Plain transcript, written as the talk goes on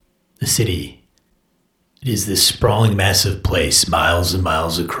city. It is this sprawling, massive place, miles and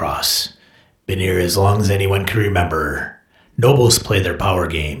miles across. Been here as long as anyone can remember. Nobles play their power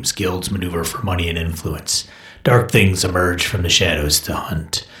games, guilds maneuver for money and influence. Dark things emerge from the shadows to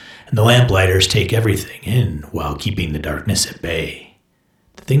hunt, and the lamplighters take everything in while keeping the darkness at bay.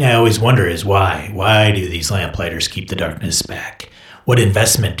 The thing I always wonder is why? Why do these lamplighters keep the darkness back? What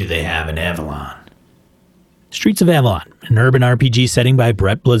investment do they have in Avalon? Streets of Avalon, an urban RPG setting by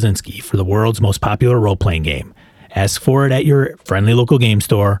Brett Blazinski for the world's most popular role-playing game. Ask for it at your friendly local game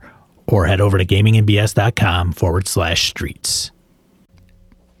store or head over to gamingandbs.com/streets.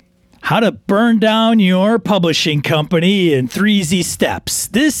 How to burn down your publishing company in 3 easy steps.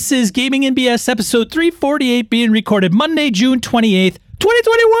 This is Gaming and BS episode 348 being recorded Monday, June 28th,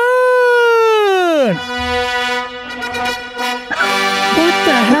 2021! What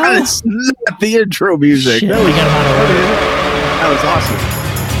the hell? That's not the intro music. Shit, we got him out of order. That was awesome.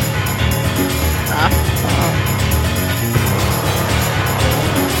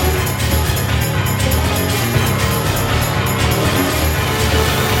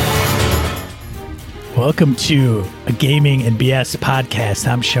 Welcome to a Gaming and BS podcast.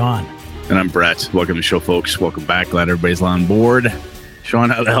 I'm Sean. And I'm Brett. Welcome to the show, folks. Welcome back. Glad everybody's on board.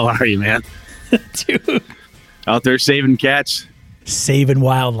 Sean, how the hell are you, man? Dude. Out there saving cats? Saving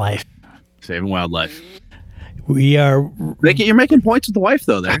wildlife. Saving wildlife. We are... You're making points with the wife,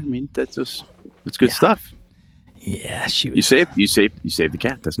 though, there. I mean, that's good stuff. Yeah, she was... You saved the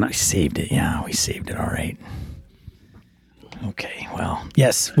cat. That's We nice. saved it. Yeah, we saved it. All right. Okay, well,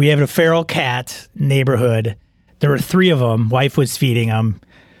 yes, we have a feral cat neighborhood. There were 3 of them. Wife was feeding them.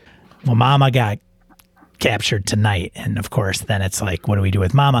 Well, Mama got captured tonight. And, of course, then it's like, what do we do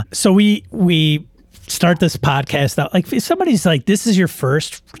with Mama? So we start this podcast out. Like, if somebody's like, this is your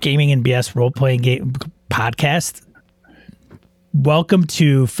first Gaming and BS role-playing game podcast, welcome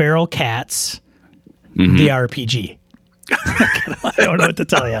to Feral Cats, the RPG. I don't know what to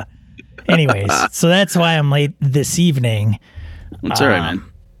tell you. Anyways, so that's why I'm late this evening. That's all right, man.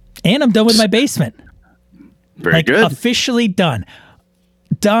 And I'm done with my basement. Very good. Officially done.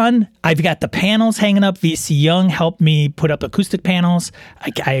 Done. I've got the panels hanging up. VC Young helped me put up acoustic panels. I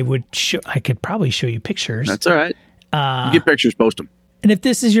could probably show you pictures. That's all right. You get pictures, post them. And if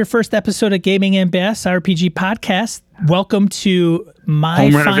this is your first episode of Gaming and BS RPG podcast, welcome to my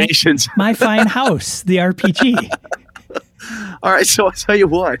Home renovations. my fine house, the RPG. All right, so I'll tell you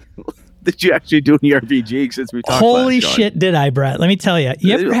what. Did you actually do any RPG since we talked Holy last, Sean? shit, did I, Brett? Let me tell you.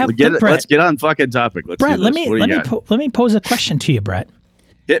 You ever have Brett, Let's get on fucking topic. Brett, let me pose a question to you, Brett.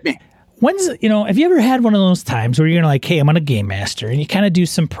 Hit me. Have you ever had one of those times where you're gonna like, hey, I'm on a game master, and you kind of do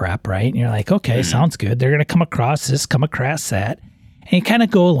some prep, right? And you're like, okay, sounds good. They're gonna come across this, come across that. And you kind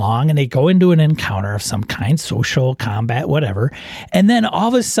of go along and they go into an encounter of some kind, social, combat, whatever. And then all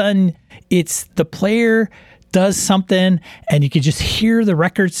of a sudden it's the player does something and you can just hear the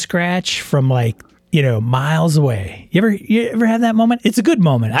record scratch from miles away. You ever had that moment? It's a good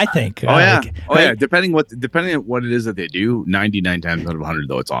moment, I think. Oh yeah. Right? Yeah. Depending on what it is that they do, 99 times out of 100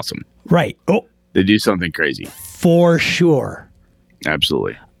 though, it's awesome. Right. Oh, They do something crazy. for sure.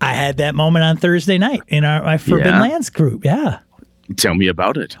 Absolutely. I had that moment on Thursday night in my Forbidden Lands group. Yeah. Tell me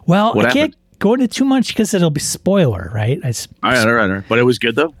about it. Well, What I happened? can't go into too much because it'll be spoiler, right? All right. But it was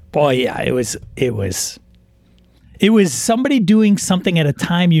good though. Boy, yeah, it was somebody doing something at a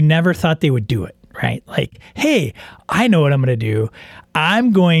time you never thought they would do it, right? Like, hey, I know what I'm going to do.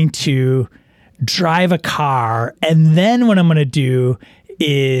 I'm going to drive a car, and then what I'm going to do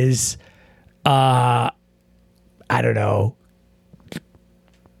is, I don't know,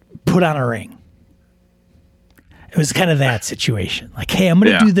 put on a ring. It was kind of that situation. Like, hey, I'm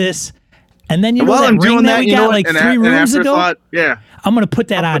going to do this. And then that ring that we got 3 rooms ago? Yeah. I'm going to put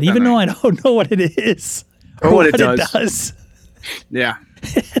that on, even though I don't know what it is or what it does. Yeah.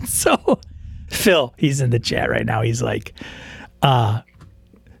 And so Phil, he's in the chat right now. He's like,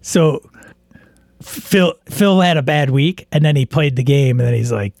 so Phil had a bad week and then he played the game and then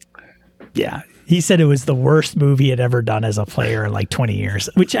he's like, yeah. He said it was the worst move he had ever done as a player in like 20 years,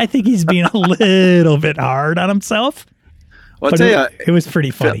 which I think he's being a little bit hard on himself. Well, I'll tell you, it was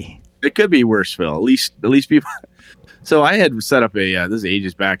pretty funny. It could be worse, Phil. At least people. So I had set up this is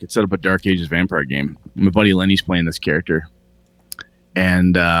ages back. I set up a Dark Ages vampire game. My buddy Lenny's playing this character,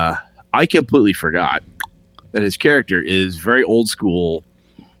 and I completely forgot that his character is very old school.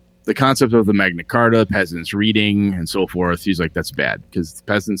 The concept of the Magna Carta, peasants reading, and so forth. He's like, that's bad because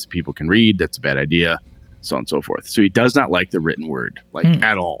peasants, people can read. That's a bad idea, so on and so forth. So he does not like the written word,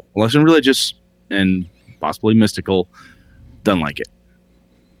 at all, unless in religious and possibly mystical. Doesn't like it.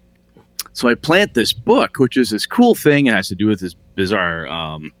 So I plant this book, which is this cool thing. It has to do with this bizarre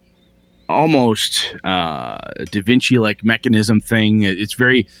almost Da Vinci-like mechanism thing. It's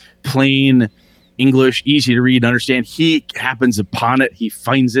very plain English, easy to read and understand. He happens upon it. He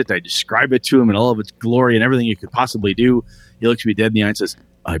finds it. I describe it to him in all of its glory and everything you could possibly do. He looks me dead in the eye and says,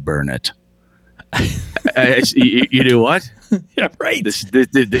 I burn it. You do what? Yeah, right. This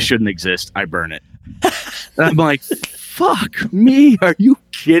shouldn't exist. I burn it. And I'm like, fuck me. Are you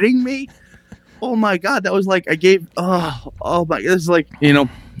kidding me? Oh my God. That was like, oh my, this is like,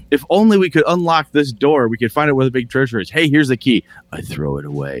 if only we could unlock this door, we could find out where the big treasure is. Hey, here's the key. I throw it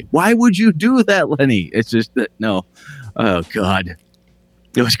away. Why would you do that, Lenny? It's just that, no. Oh God.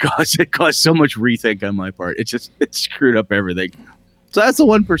 It caused so much rethink on my part. It screwed up everything. So that's the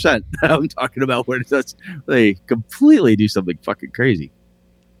 1% that I'm talking about where they completely do something fucking crazy.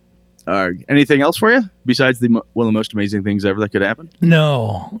 Anything else for you besides one of the most amazing things ever that could happen?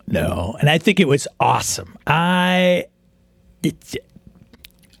 No. And I think it was awesome. It's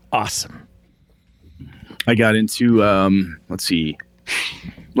awesome. I got into, let's see.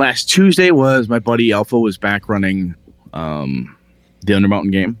 Last Tuesday was my buddy Alpha was back running the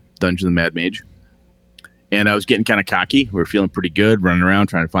Undermountain game, Dungeon of the Mad Mage. And I was getting kind of cocky. We were feeling pretty good, running around,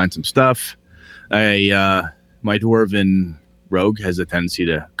 trying to find some stuff. My Dwarven rogue has a tendency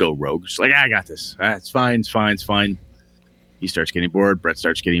to go rogue. She's like, I got this. It's fine. He starts getting bored. Brett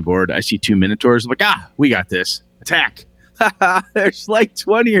starts getting bored. I see 2 Minotaurs. I'm like, we got this. Attack. There's like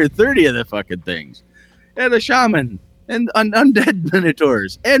 20 or 30 of the fucking things. And a shaman. And undead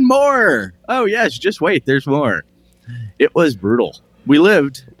Minotaurs. And more. Oh, yes. Just wait. There's more. It was brutal. We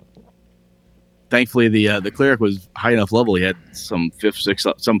lived. Thankfully, the cleric was high enough level. He had some 5th,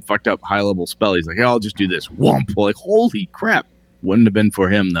 6th, some fucked up high level spell. He's like, I'll just do this. Whomp. Like, holy crap. Wouldn't have been for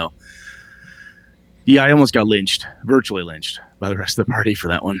him, though. Yeah, I almost got virtually lynched by the rest of the party for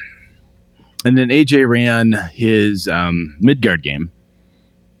that one. And then AJ ran his Midgard game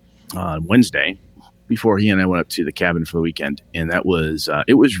on Wednesday before he and I went up to the cabin for the weekend. And that was,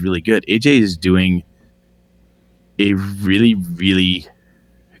 it was really good. AJ is doing a really, really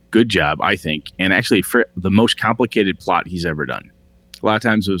good job, I think, and actually for the most complicated plot he's ever done. A lot of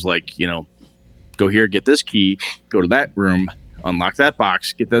times it was like, go here, get this key, go to that room, unlock that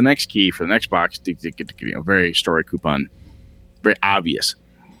box, get the next key for the next box, very story coupon, very obvious.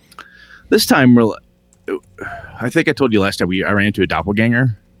 This time, I think I told you last time I ran into a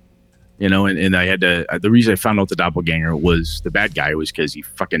doppelganger, and I had to, the reason I found out the doppelganger was the bad guy was because he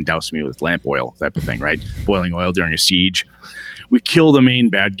fucking doused me with lamp oil, type of thing, right? Boiling oil during a siege. We kill the main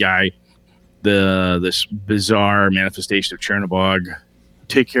bad guy, this bizarre manifestation of Chernobog.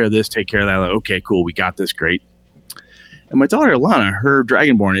 Take care of this, take care of that. Like, okay, cool, we got this, great. And my daughter Alana, her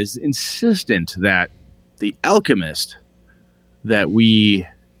Dragonborn, is insistent that the alchemist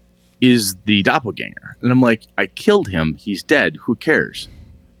is the doppelganger. And I'm like, I killed him, he's dead, who cares?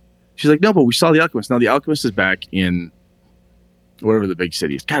 She's like, no, but we saw the alchemist. Now the alchemist is back in whatever the big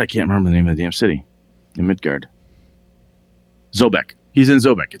city is. God, I can't remember the name of the damn city in Midgard. Zobek. He's in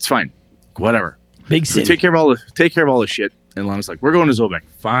Zobek. It's fine. Whatever. Big city. Take care of all the shit. And Lana's like, we're going to Zobek.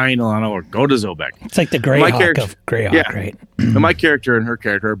 Fine, Alana, or go to Zobek. It's like the Greyhawk of Greyhawk, yeah. Right? And my character and her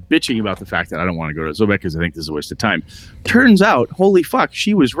character are bitching about the fact that I don't want to go to Zobek because I think this is a waste of time. Turns out, holy fuck,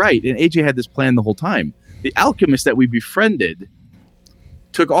 she was right. And AJ had this plan the whole time. The alchemist that we befriended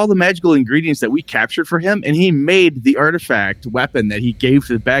took all the magical ingredients that we captured for him, and he made the artifact weapon that he gave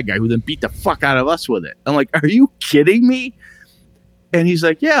to the bad guy, who then beat the fuck out of us with it. I'm like, are you kidding me? And he's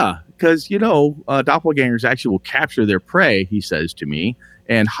like, yeah, because, doppelgangers actually will capture their prey, he says to me,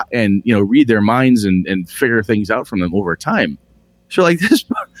 and read their minds and figure things out from them over time. So like this,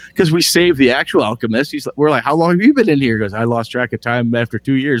 because we saved the actual alchemist, we're like, how long have you been in here? He goes, I lost track of time after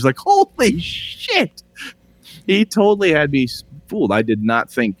 2 years. Like, holy shit. He totally had me fooled. I did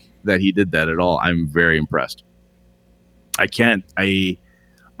not think that he did that at all. I'm very impressed. I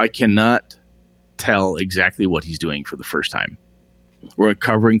cannot tell exactly what he's doing for the first time. We're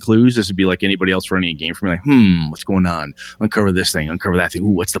uncovering clues. This would be like anybody else running a game for me. Like, what's going on? Uncover this thing. Uncover that thing. Ooh,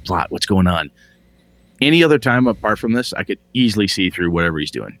 what's the plot? What's going on? Any other time apart from this, I could easily see through whatever he's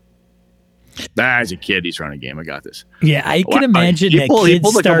doing. As a kid, he's running a game. I got this. Yeah, I can imagine that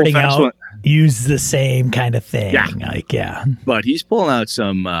kids starting out use the same kind of thing. Yeah. But he's pulling out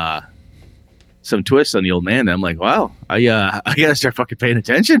some twists on the old man. And I'm like, wow, I gotta start fucking paying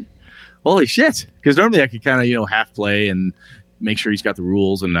attention. Holy shit! Because normally I could kind of half play and make sure he's got the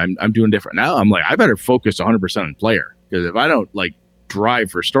rules, and I'm doing different now. I'm like, I better focus 100% on player, because if I don't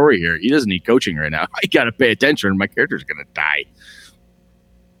drive for story here, he doesn't need coaching right now. I gotta pay attention, or my character's gonna die.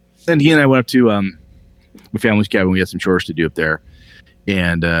 Then he and I went up to my family's cabin. We had some chores to do up there,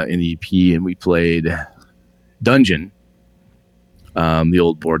 and in the EP, and we played Dungeon, the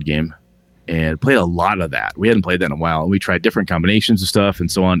old board game, and played a lot of that. We hadn't played that in a while, and we tried different combinations of stuff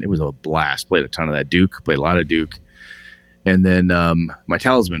and so on. It was a blast. Played a ton of that Duke, played a lot of Duke. And then my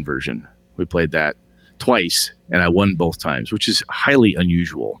Talisman version, we played that twice, and I won both times, which is highly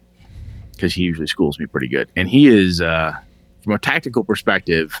unusual because he usually schools me pretty good. And he is, from a tactical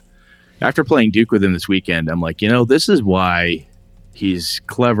perspective, after playing Duke with him this weekend, I'm like, this is why he's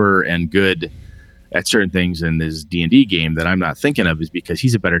clever and good at certain things in this D&D game that I'm not thinking of, is because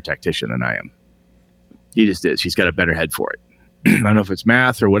he's a better tactician than I am. He just is. He's got a better head for it. I don't know if it's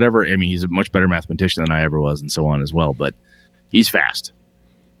math or whatever. I mean, he's a much better mathematician than I ever was and so on as well, but he's fast.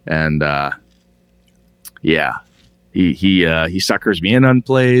 And he suckers me in on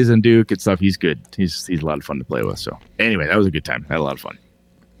plays and Duke and stuff. He's good. He's a lot of fun to play with. So anyway, that was a good time. I had a lot of fun.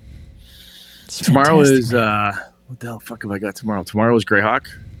 Tomorrow is what the hell fuck have I got tomorrow? Tomorrow is Greyhawk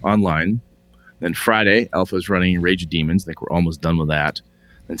online. Then Friday, Alpha's running Rage of Demons. I think we're almost done with that.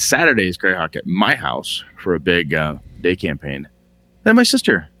 Then Saturday is Greyhawk at my house for a big day campaign. Then my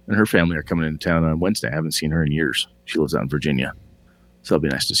sister and her family are coming into town on Wednesday. I haven't seen her in years. She lives out in Virginia. So it'll be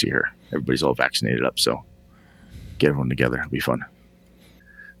nice to see her. Everybody's all vaccinated up, so get everyone together. It'll be fun.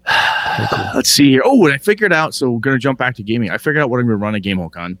 Cool. Let's see here. Oh, and I figured out, so we're going to jump back to gaming. I figured out what I'm going to run at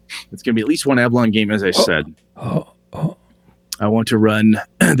GameholeCon. It's going to be at least one Avalon game, as I said. I want to run,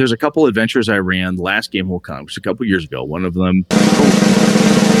 there's a couple adventures I ran last GameholeCon, which was a couple years ago. One of them,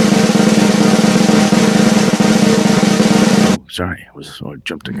 sorry, I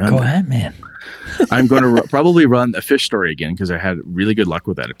jumped a gun. Go ahead, man. I'm going to probably run a fish story again because I had really good luck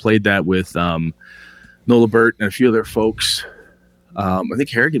with that. I played that with Nola Burt and a few other folks. I think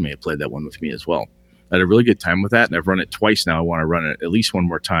Harrigan may have played that one with me as well. I had a really good time with that, and I've run it twice now. I want to run it at least one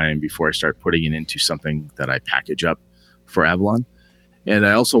more time before I start putting it into something that I package up for Avalon. And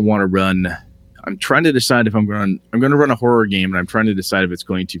I also want to run, I'm trying to decide if I'm going to run a horror game, and I'm trying to decide if it's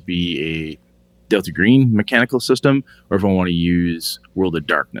going to be a Delta Green mechanical system or if I want to use World of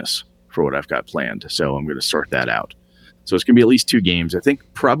Darkness for what I've got planned. So I'm going to sort that out. So it's going to be at least 2 games. I think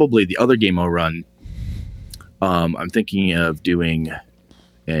probably the other game I'll run, I'm thinking of doing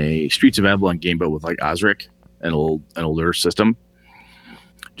a Streets of Avalon game, but with like Osric, an older system,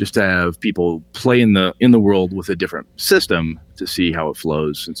 just to have people play in the world with a different system to see how it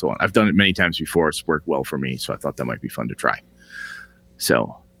flows and so on. I've done it many times before. It's worked well for me, so I thought that might be fun to try.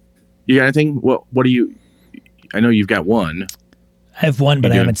 So, you got anything? What do you? I know you've got one. I have one,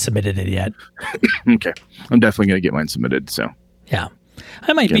 but I haven't submitted it yet. Okay, I'm definitely gonna get mine submitted. So yeah,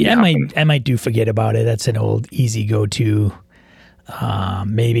 I might do forget about it. That's an old easy go to.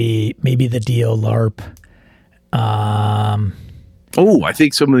 Maybe the deal LARP. I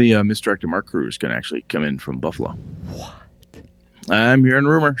think some of the Misdirected Mark crew is going to actually come in from Buffalo. What? I'm hearing a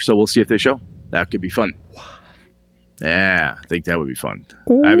rumor, so we'll see if they show. That could be fun. What? Yeah, I think that would be fun.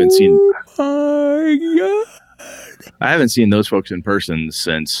 Oh, I haven't seen. My God. I haven't seen those folks in person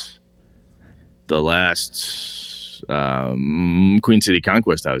since the last Queen City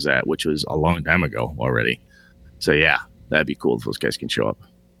Conquest I was at, which was a long time ago already. So yeah, that'd be cool if those guys can show up.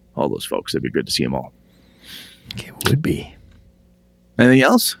 All those folks, it'd be good to see them all. It would be. Anything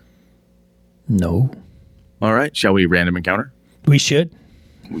else? No. All right. Shall we random encounter? We should.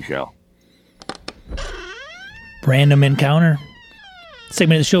 We shall. Random encounter.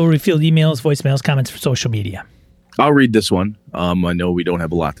 Segment of the show where we field emails, voicemails, comments for social media. I'll read this one. I know we don't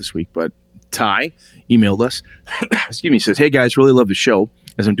have a lot this week, but Ty emailed us. Excuse me. Says, "Hey guys, really love the show.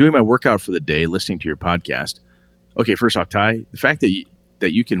 As I'm doing my workout for the day, listening to your podcast." Okay, first off, Ty, the fact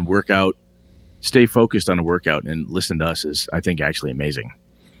that you can work out, stay focused on a workout and listen to us is, I think, actually amazing.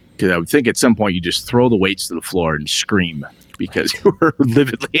 Because I would think at some point you just throw the weights to the floor and scream because you were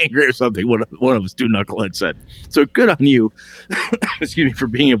lividly angry or something. One of us two knuckleheads said. So good on you, excuse me, for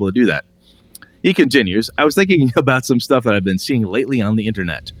being able to do that. He continues, "I was thinking about some stuff that I've been seeing lately on the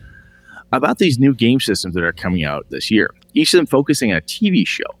internet about these new game systems that are coming out this year. Each of them focusing on a TV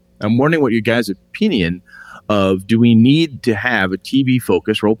show. I'm wondering what your guys' opinion of, do we need to have a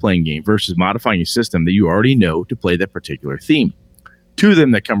TV-focused role-playing game versus modifying a system that you already know to play that particular theme? 2 of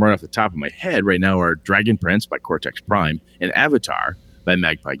them that come right off the top of my head right now are Dragon Prince by Cortex Prime and Avatar by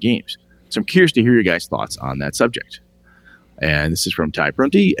Magpie Games. So I'm curious to hear your guys' thoughts on that subject." And this is from Ty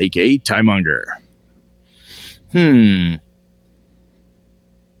Prunty, a.k.a. Tymonger. I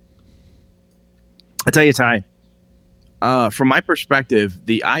tell you, Ty, from my perspective,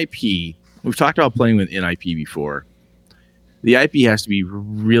 the IP, we've talked about playing with in IP before. The IP has to be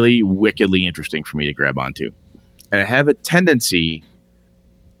really wickedly interesting for me to grab onto. And I have a tendency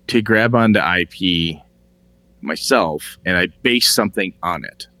to grab onto IP myself, and I base something on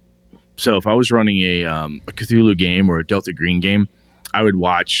it. So if I was running a Cthulhu game or a Delta Green game, I would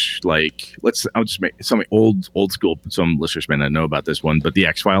watch I'll just make something old school. Some listeners may not know about this one, but the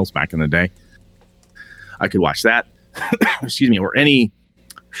X-Files back in the day. I could watch that. Excuse me, or any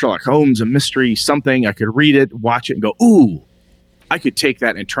Sherlock Holmes, a mystery, something. I could read it, watch it, and go, ooh, I could take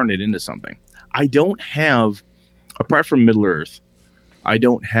that and turn it into something. I don't have, apart from Middle Earth, I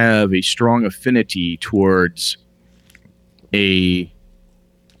don't have a strong affinity towards a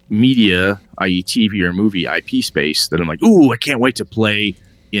media, i.e. TV or movie IP space that I'm like, ooh, I can't wait to play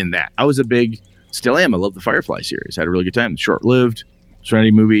in that. I still am. I love the Firefly series. Had a really good time. Short-lived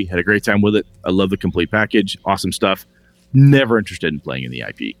Serenity movie. Had a great time with it. I love the complete package. Awesome stuff. Never interested in playing in the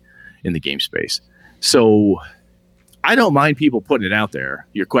IP, in the game space. So I don't mind people putting it out there.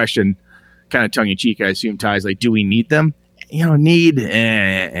 Your question, kind of tongue-in-cheek, I assume, Ty, is like, do we need them? Need?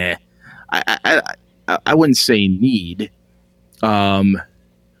 I wouldn't say need.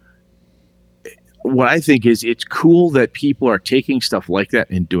 What I think is it's cool that people are taking stuff like that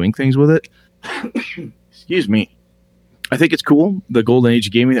and doing things with it. Excuse me. I think it's cool. The golden age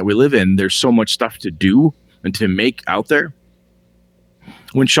of gaming that we live in, there's so much stuff to do and to make out there.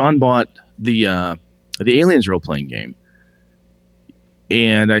 When Sean bought the Aliens role-playing game,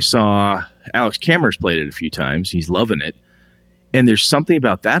 and I saw Alex Cameron's played it a few times. He's loving it. And there's something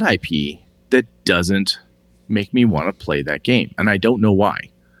about that IP that doesn't make me want to play that game. And I don't know why.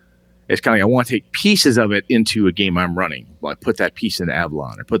 It's kind of like I want to take pieces of it into a game I'm running. Well, I put that piece into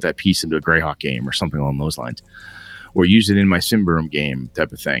Avalon or put that piece into a Greyhawk game or something along those lines. Or use it in my Symbaroum game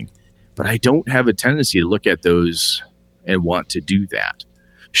type of thing. But I don't have a tendency to look at those and want to do that.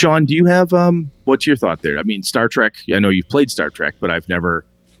 Sean, do you have what's your thought there? I mean, Star Trek, I know you've played Star Trek, but I've never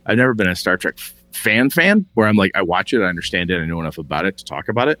been a Star Trek fan where I'm like, I watch it, I understand it, I know enough about it to talk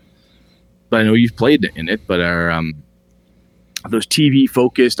about it. But I know you've played in it, but are those TV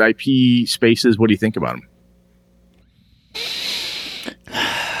focused IP spaces, what do you think about them?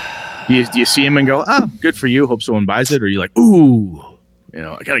 Do you see them and go, oh, good for you, hope someone buys it? Or you're like, ooh,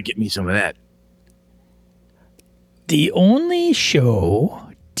 I got to get me some of that. The only show,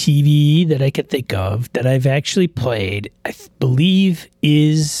 TV, that I could think of that I've actually played, I believe,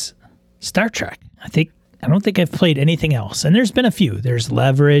 is Star Trek. I don't think I've played anything else. And there's been a few. There's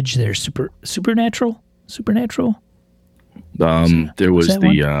Leverage. There's Supernatural. There was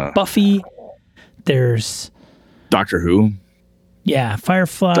the Buffy. There's Doctor Who. Yeah,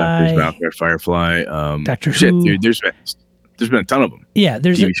 Firefly. Firefly. Doctor Who. There's been a ton of them. Yeah,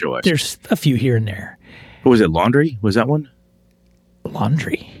 there's TV a few here and there. What was it? Laundry? Was that one?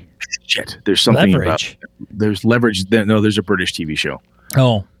 Laundry. Shit. There's something Leverage. There's Leverage. No, there's a British TV show.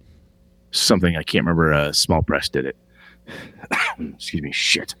 Oh. Something I can't remember. Small Press did it. Excuse me.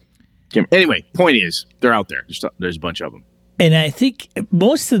 Shit. Anyway, point is, they're out there. There's a bunch of them. And I think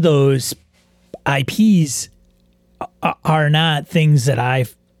most of those IPs are not things that I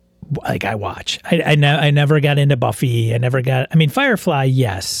watch. I never got into Buffy. Firefly,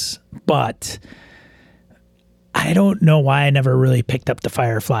 yes, but I don't know why I never really picked up the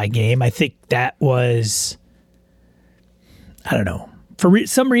Firefly game. I think that was, I don't know. For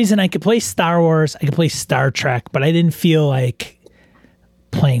some reason, I could play Star Wars, I could play Star Trek, but I didn't feel like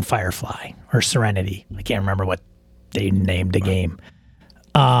playing Firefly or Serenity. I can't remember what they named the game.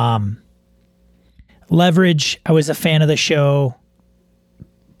 Leverage, I was a fan of the show.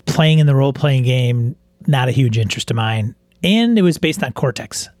 Playing in the role-playing game, not a huge interest of mine. And it was based on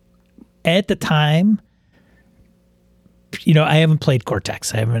Cortex. At the time, I haven't played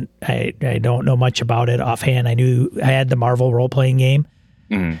Cortex. I don't know much about it offhand. I knew I had the Marvel role-playing game.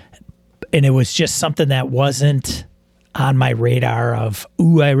 Mm-hmm. And it was just something that wasn't on my radar of,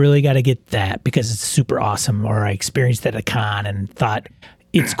 ooh, I really got to get that because it's super awesome. Or I experienced it at a con and thought,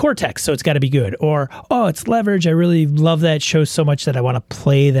 it's Cortex, so it's got to be good. Or, oh, it's Leverage. I really love that show so much that I want to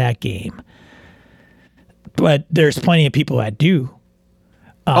play that game. But there's plenty of people that do.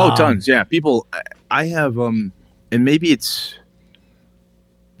 Tons. Yeah. People, I have, and maybe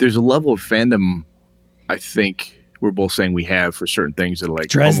there's a level of fandom, I think we're both saying we have for certain things that are like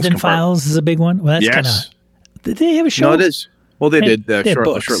Dresden Files is a a big one. Well, that's kind of, did they have a show? No, it is. Well, they did a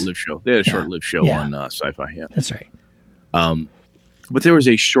short-lived show. They had a short-lived show on Sci-Fi. Yeah. That's right. But there was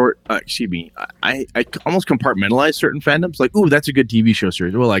a short, I almost compartmentalized certain fandoms. Like, ooh, that's a good TV show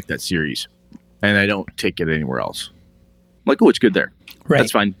series. Well, I like that series. And I don't take it anywhere else. I'm like, oh, it's good there. Right.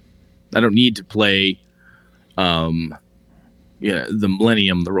 That's fine. I don't need to play the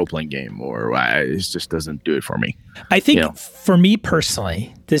Millennium, the role-playing game, or it just doesn't do it for me. I think for me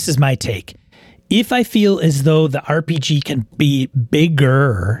personally, this is my take. If I feel as though the RPG can be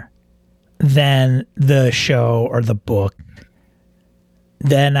bigger than the show or the book,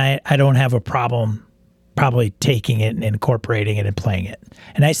 then I don't have a problem probably taking it and incorporating it and playing it.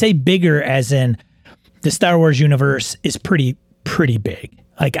 And I say bigger as in the Star Wars universe is pretty big.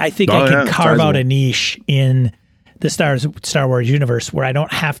 Like I think I can carve out a niche in the Star Wars universe where I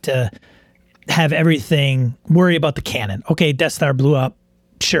don't have to have everything worry about the canon. Okay, Death Star blew up.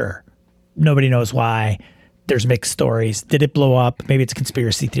 Sure. Nobody knows why. There's mixed stories. Did it blow up? Maybe it's a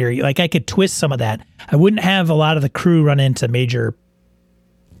conspiracy theory. Like I could twist some of that. I wouldn't have a lot of the crew run into major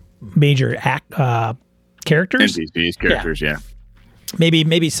characters. NPCs, characters, yeah.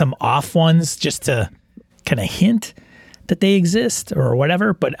 Maybe some off ones just to kind of hint that they exist or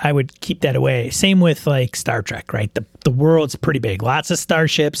whatever, but I would keep that away. Same with like Star Trek, right? The world's pretty big. Lots of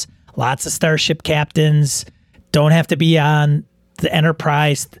starships, lots of starship captains. Don't have to be on the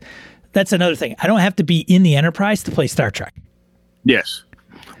Enterprise. That's another thing. I don't have to be in the Enterprise to play Star Trek. Yes.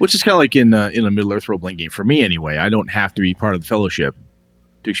 Which is kind of like in a Middle-earth role-playing game. For me, anyway, I don't have to be part of the Fellowship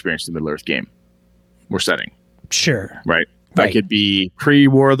to experience the Middle-earth game or setting. Sure. Right? I could be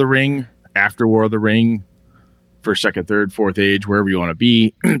pre-War of the Ring, after War of the Ring, first, second, third, fourth age, wherever you want to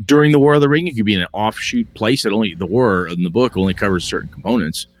be. During the War of the Ring, you could be in an offshoot place that only the war in the book only covers certain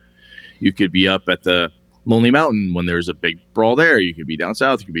components. You could be up at the Lonely Mountain when there's a big brawl there. You could be down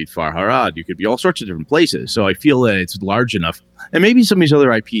south. You could be Far Harad. You could be all sorts of different places. So I feel that it's large enough. And maybe some of these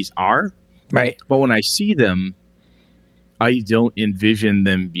other IPs are. Right. But when I see them, I don't envision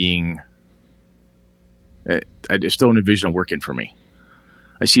them being... I just don't envision them working for me.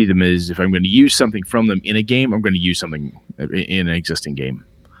 I see them as if I'm going to use something from them in a game, I'm going to use something in an existing game.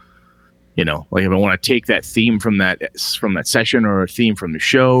 You know, like if I want to take that theme from that session or a theme from the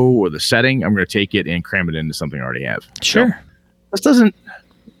show or the setting, I'm going to take it and cram it into something I already have. Sure. So, this doesn't...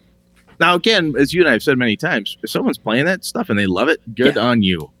 Now, again, as you and I have said many times, if someone's playing that stuff and they love it, good on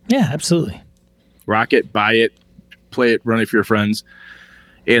you. Yeah, absolutely. Rock it, buy it, play it, run it for your friends.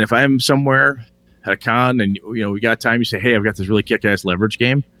 And if I'm somewhere at a con and we got time, you say, hey, I've got this really kick-ass Leverage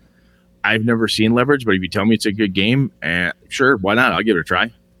game. I've never seen Leverage, but if you tell me it's a good game, sure, why not? I'll give it a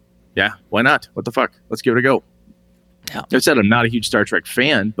try. Yeah, why not? What the fuck? Let's give it a go. Yeah. I said I'm not a huge Star Trek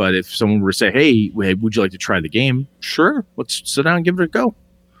fan, but if someone were to say, hey, would you like to try the game? Sure, let's sit down and give it a go.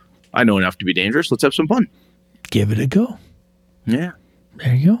 I know enough to be dangerous. Let's have some fun. Give it a go. Yeah.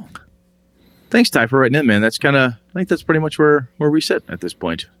 There you go. Thanks, Ty, for writing in, man. I think that's pretty much where we sit at this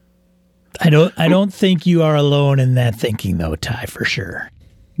point. I don't think you are alone in that thinking, though, Ty, for sure.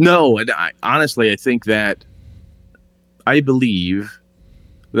 No, and honestly, I think that I believe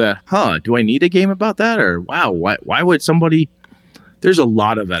that, do I need a game about that? Or, wow, why would somebody... There's a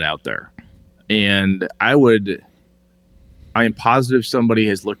lot of that out there. And I am positive somebody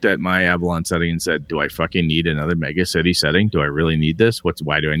has looked at my Avalon setting and said, do I fucking need another Mega City setting? Do I really need this?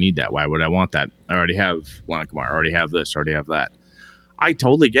 Why do I need that? Why would I want that? I already have Lankamar. I already have this. I already have that. I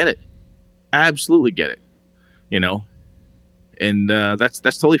totally get it. Absolutely get it. And that's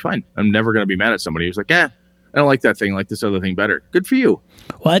totally fine. I'm never going to be mad at somebody who's like, I don't like that thing. I like this other thing better. Good for you.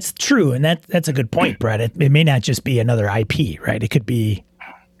 Well, that's true. And that's a good point, Brett. It may not just be another IP, right? It could be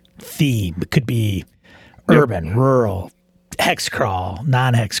theme. It could be urban, rural, hex crawl,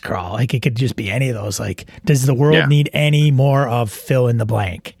 non-hex crawl. Like it could just be any of those. Like, does the world need any more of fill in the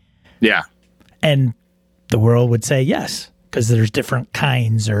blank? Yeah. And the world would say yes, because there's different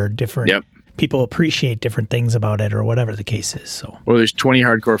kinds or different people appreciate different things about it or whatever the case is. So, or there's 20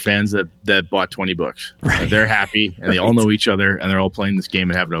 hardcore fans that bought 20 books. Right. They're happy and they all know each other and they're all playing this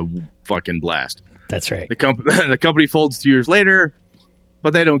game and having a fucking blast. That's right. The company folds 2 years later,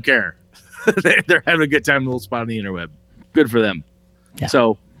 but they don't care. They're having a good time in a little spot on the interweb. Good for them. Yeah.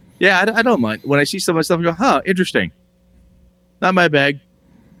 So, I don't mind. When I see some of my stuff, I go, interesting. Not my bag.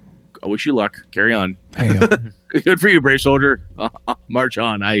 I wish you luck. Carry on. There you go. Good for you, brave soldier. March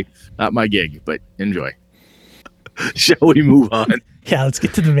on. Not my gig, but enjoy. Shall we move on? Yeah, let's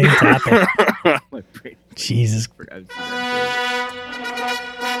get to the main topic. Jesus.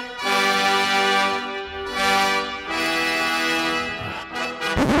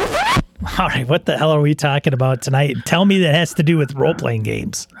 All right, what the hell are we talking about tonight? Tell me that has to do with role-playing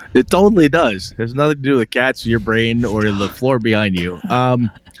games. It totally does. It has nothing to do with cats, your brain, or the floor behind you.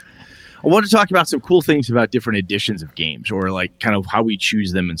 I want to talk about some cool things about different editions of games, or like kind of how we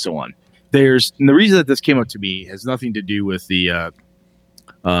choose them and so on. And the reason that this came up to me has nothing to do with the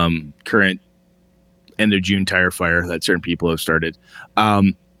current end of June tire fire that certain people have started.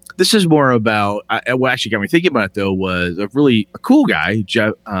 This is more about what actually got me thinking about it, though, was a cool guy,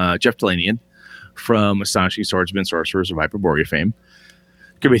 Jeff Talanian from Astonishing Swordsmen, Sorcerers of Hyperborea fame.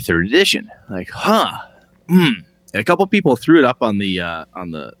 Could be 3rd edition. Like, And a couple people threw it up on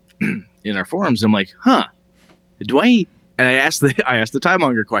the in our forums. I'm like, do I? And I asked the Time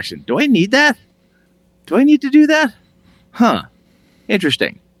Hunger question. Do I need that? Do I need to do that? Huh.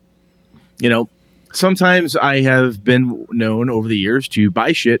 Interesting. Sometimes I have been known over the years to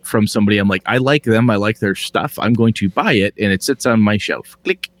buy shit from somebody. I'm like, I like them. I like their stuff. I'm going to buy it. And it sits on my shelf.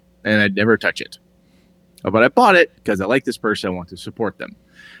 Click. And I'd never touch it. But I bought it because I like this person. I want to support them.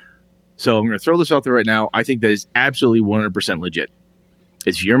 So I'm going to throw this out there right now. I think that is absolutely 100% legit.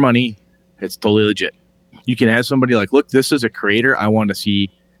 It's your money. It's totally legit. You can have somebody like, look, this is a creator I want to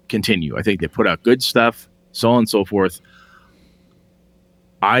see continue. I think they put out good stuff, so on and so forth.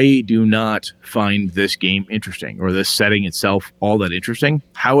 I do not find this game interesting or this setting itself all that interesting.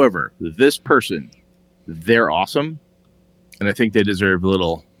 However, this person, they're awesome. And I think they deserve a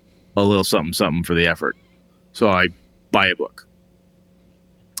little something for the effort. So I buy a book.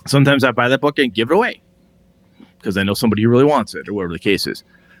 Sometimes I buy that book and give it away because I know somebody who really wants it or whatever the case is.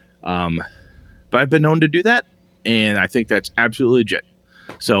 But I've been known to do that. And I think that's absolutely legit.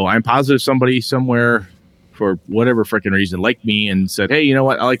 So I'm positive somebody somewhere for whatever freaking reason, like me, and said, hey, you know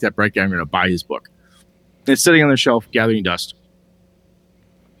what? I like that Brett guy. I'm going to buy his book. And it's sitting on the shelf, gathering dust.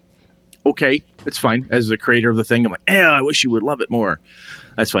 Okay, it's fine. As the creator of the thing, I'm like, I wish you would love it more.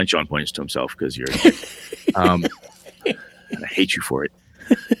 That's fine. Sean points to himself because you're I hate you for it.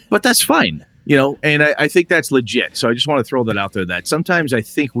 But that's fine, and I think that's legit. So I just want to throw that out there that sometimes I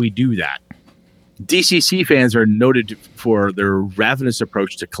think we do that. DCC fans are noted for their ravenous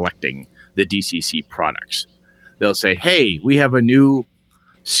approach to collecting the DCC products. They'll say, hey, we have a new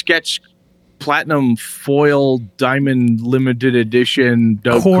Sketch Platinum Foil Diamond Limited Edition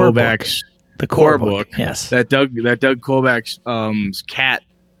Doug Kovacs. The core book. Yes. That Doug Kovacs cat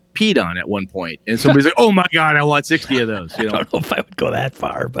peed on at one point. And somebody's like, oh my God, I want 60 of those. I don't know if I would go that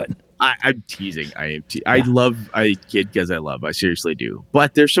far, but I'm teasing. I kid because I love. I seriously do.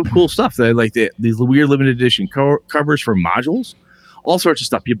 But there's some cool stuff that I like. These weird limited edition covers for modules. All sorts of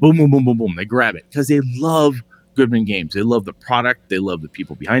stuff. You boom, boom, boom, boom, boom. They grab it because they love Goodman Games. They love the product. They love the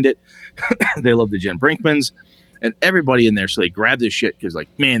people behind it. They love the Jen Brinkmans and everybody in there. So they grab this shit because, like,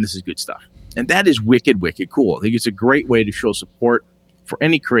 man, this is good stuff. And that is wicked, wicked cool. I think it's a great way to show support for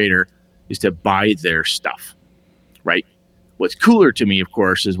any creator is to buy their stuff, right? What's cooler to me, of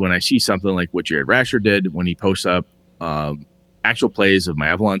course, is when I see something like what Jared Rasher did when he posts up actual plays of my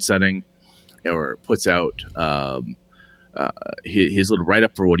Avalon setting or puts out his little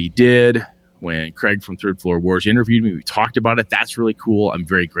write-up for what he did. When Craig from Third Floor Wars interviewed me, we talked about it. That's really cool. I'm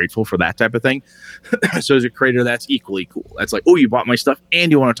very grateful for that type of thing. So as a creator, that's equally cool. That's like, oh, you bought my stuff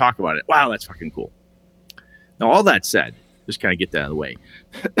and you want to talk about it. Wow, that's fucking cool. Now, all that said, just kind of get that out of the way.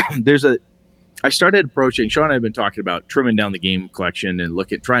 I started approaching, Sean and I have been talking about trimming down the game collection and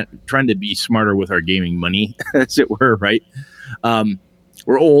trying to be smarter with our gaming money, as it were, right?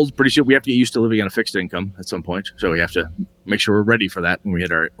 We're old. Pretty soon we have to get used to living on a fixed income at some point. So we have to make sure we're ready for that when we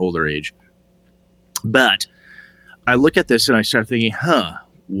hit our older age. But I look at this and I start thinking,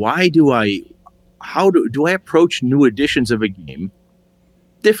 why do I approach new editions of a game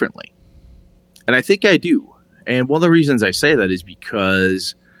differently? And I think I do. And one of the reasons I say that is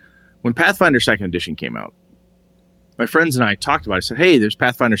because when Pathfinder 2nd Edition came out, my friends and I talked about it. I said, hey, there's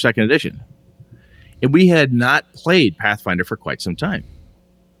Pathfinder 2nd Edition. And we had not played Pathfinder for quite some time.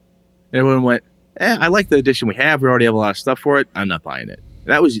 And everyone went, I like the edition we have. We already have a lot of stuff for it. I'm not buying it.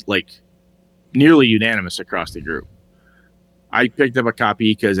 That was like nearly unanimous across the group. I picked up a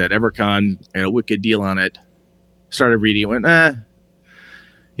copy because at EverCon, and a wicked deal on it. Started reading, went, I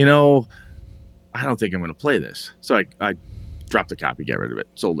don't think I'm going to play this. So I dropped the copy, got rid of it,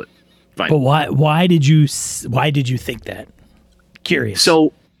 sold it. Fine. But why did you think that? Curious.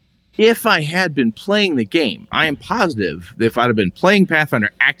 So if I had been playing the game, I am positive that if I'd have been playing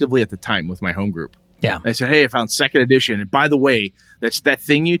Pathfinder actively at the time with my home group, I said, hey, I found 2nd edition. And by the way, that's that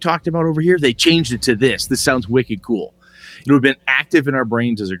thing you talked about over here. They changed it to this. This sounds wicked cool. It would have been active in our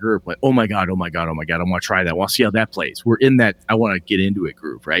brains as a group. Like, oh my God. I want to try that. I want to see how that plays. We're in that I want to get into it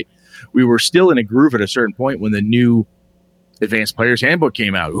groove, right? We were still in a groove at a certain point when the new Advanced Player's Handbook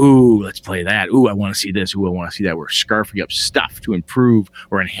came out. Ooh, let's play that. Ooh, I want to see this. Ooh, I want to see that. We're scarfing up stuff to improve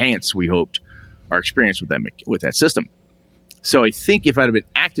or enhance, we hoped, our experience with that system. So I think if I'd have been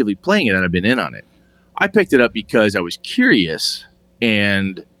actively playing it, I'd have been in on it. I picked it up because I was curious,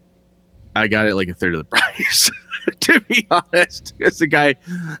 and I got it like a third of the price, to be honest. Because the guy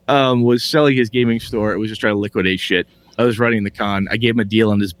was selling his gaming store. It was just trying to liquidate shit. I was running the con. I gave him a deal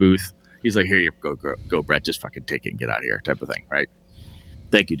on his booth. He's like, here you go, Brett. Just fucking take it and get out of here, type of thing, right?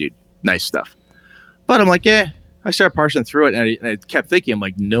 Thank you, dude. Nice stuff. But I'm like, I started parsing through it, and I kept thinking, I'm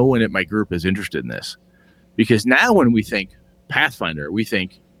like, no one at my group is interested in this. Because now when we think Pathfinder, we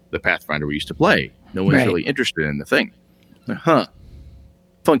think the Pathfinder we used to play. No one's really interested in the thing.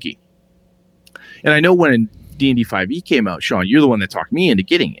 Funky. And I know when D&D 5e came out, Sean, you're the one that talked me into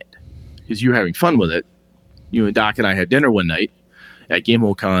getting it because you were having fun with it. You and Doc and I had dinner one night at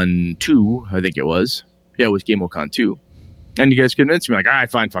GameWorldCon 2, I think it was. Yeah, it was GameWorldCon 2. And you guys convinced me, like, all right,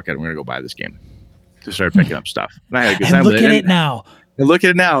 fine, fuck it. I'm going to go buy this game. So I started picking up stuff. And I had a good time with it. Look at it now. And look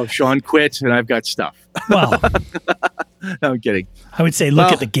at it now. Sean quit, and I've got stuff. Well, no, I'm kidding. I would say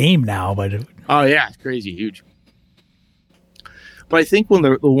look at the game now, but oh yeah, it's crazy, huge. But I think one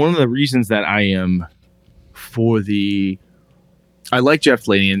of the reasons that I am I like Jeff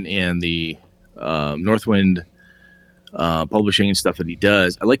Flanagan and the Northwind publishing and stuff that he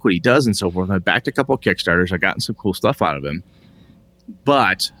does. I like what he does and so forth. I backed a couple of Kickstarters. I've gotten some cool stuff out of him,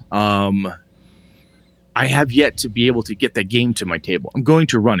 but I have yet to be able to get that game to my table. I'm going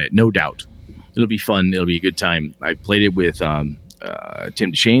to run it, no doubt. It'll be fun. It'll be a good time. I played it with Tim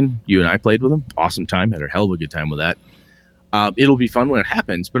DeShane. You and I played with him. Awesome time. Had a hell of a good time with that. It'll be fun when it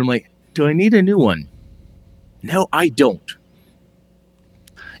happens. But I'm like, do I need a new one? No, I don't.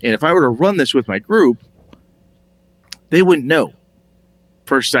 And if I were to run this with my group, they wouldn't know.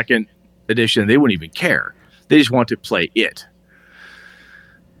 First, second edition, they wouldn't even care. They just want to play it.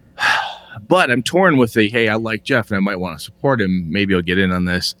 But I'm torn with hey, I like Jeff and I might want to support him. Maybe I'll get in on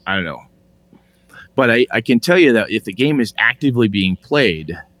this. I don't know. But I can tell you that if the game is actively being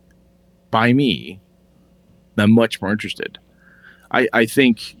played by me, I'm much more interested. I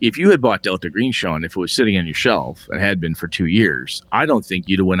think if you had bought Delta Green, Sean, if it was sitting on your shelf and had been for 2 years, I don't think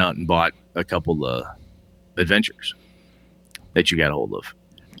you'd have went out and bought a couple of adventures that you got a hold of.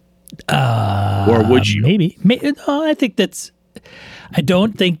 Or would you? Maybe. No, I think I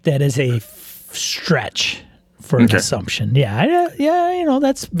don't think that is a stretch for an assumption. Yeah,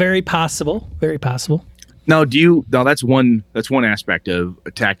 that's very possible. Very possible. Now, that's one aspect of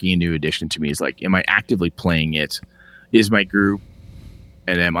attacking a new edition to me is like, am I actively playing it? Is my group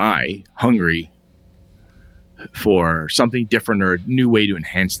and am I hungry for something different or a new way to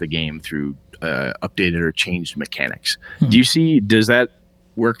enhance the game through updated or changed mechanics? Does that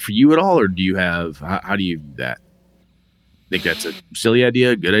work for you at all, or do you have, how do you do that? Think that's a silly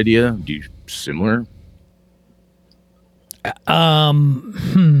idea, good idea? Do you similar? I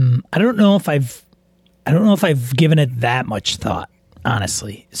don't know if I've given it that much thought,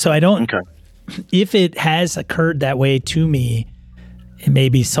 honestly. So I don't. Okay. If it has occurred that way to me, it may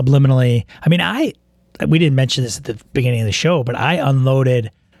be subliminally. I mean, we didn't mention this at the beginning of the show, but I unloaded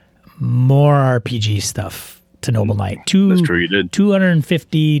more RPG stuff to Noble Knight. That's true, you did.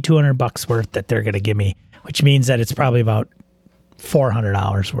 $250-$200 worth that they're going to give me, which means that it's probably about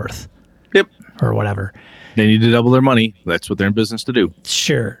 $400 worth. Yep. Or whatever. They need to double their money. That's what they're in business to do.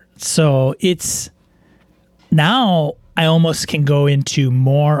 Sure. So now I almost can go into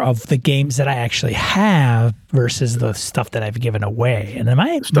more of the games that I actually have versus the stuff that I've given away. And then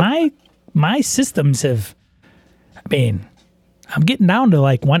my systems have, I'm getting down to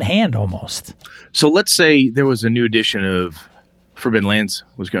like one hand almost. So let's say there was a new edition of Forbidden Lands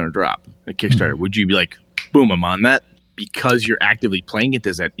was going to drop at Kickstarter. Would you be like, boom, I'm on that? Because you're actively playing it,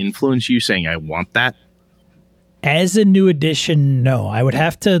 does that influence you saying, I want that? As a new edition, no. I would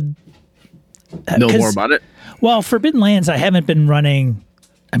have to know more about it. Well, Forbidden Lands, I haven't been running,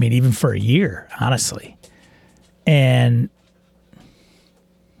 even for a year, honestly. And,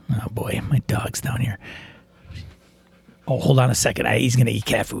 oh boy, my dog's down here. Oh, hold on a second. He's going to eat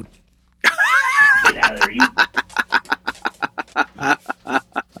cat food. Get out of there,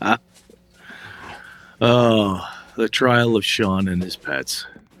 Oh, the trial of Sean and his pets.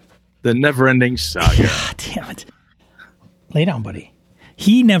 The never-ending saga. God damn it. Lay down, buddy.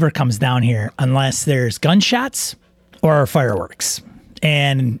 He never comes down here unless there's gunshots or fireworks.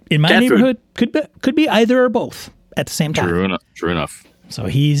 And in my neighborhood, could be either or both at the same time. True enough. So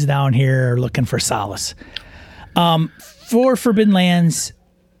he's down here looking for solace. For Forbidden Lands,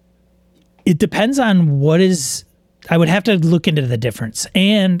 it depends on I would have to look into the difference.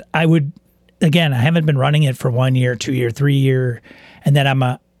 And I haven't been running it for 1 year, 2 year, 3 year. And then I'm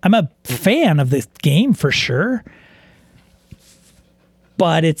a fan of this game for sure.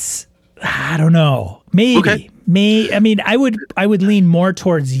 But I don't know. Maybe. Okay. I would lean more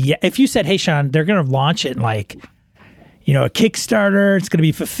towards, if you said, hey, Sean, they're going to launch it in a Kickstarter, it's going to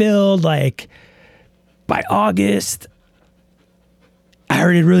be fulfilled by August. I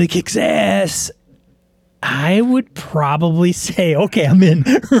heard it really kicks ass. I would probably say, okay, I'm in.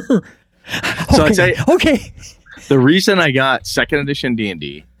 So I say, okay. The reason I got 2nd edition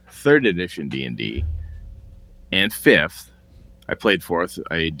D&D, 3rd edition D&D, and 5th, I played 4th.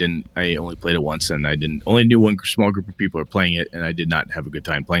 I only played it once, and only knew one small group of people were playing it, and I did not have a good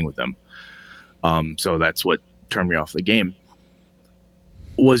time playing with them. So that's what turned me off the game.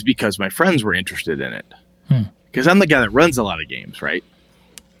 was because my friends were interested in it. Because I'm the guy that runs a lot of games, right?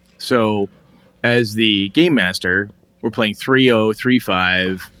 So as the game master, we're playing 3.0,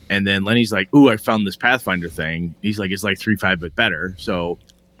 3.5, and then Lenny's like, ooh, I found this Pathfinder thing. He's like, it's like 3.5 but better. So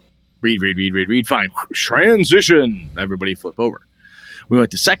read, fine. Transition. Everybody flip over. We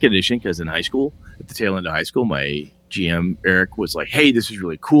went to second edition because in high school, at the tail end of high school, my GM, Eric, was like, hey, this is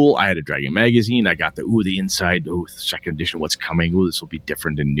really cool. I had a Dragon magazine. I got the inside, second edition, what's coming. Ooh, this will be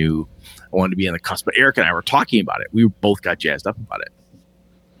different and new. I wanted to be on the cusp. But Eric and I were talking about it. We both got jazzed up about it.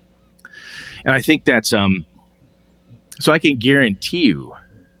 And I think that's, so I can guarantee you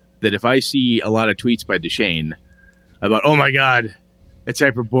that if I see a lot of tweets by Deshane about, oh my God, it's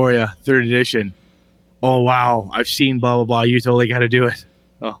Hyperborea, third edition. Oh, wow, I've seen blah, blah, blah. You totally got to do it.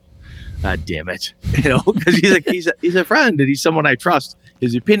 Oh, God damn it. Because he's a friend and he's someone I trust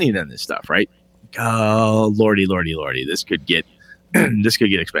his opinion on this stuff, right? Oh, lordy. This could get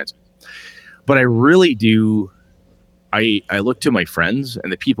expensive. But I really do. I look to my friends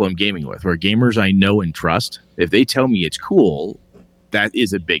and the people I'm gaming with, who are gamers I know and trust. If they tell me it's cool, that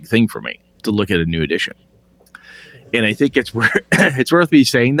is a big thing for me to look at a new edition. And I think it's worth me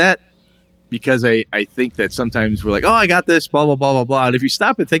saying that, because I think that sometimes we're like, oh, I got this, blah, blah, blah, blah, blah. And if you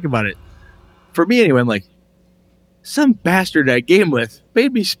stop and think about it, for me anyway, I'm like, some bastard I game with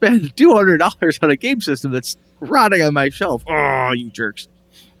made me spend $200 on a game system that's rotting on my shelf. Oh, you jerks.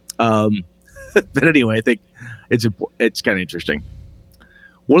 But anyway, I think it's kind of interesting.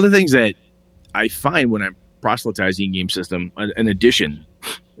 One of the things that I find when I'm proselytizing a game system, an edition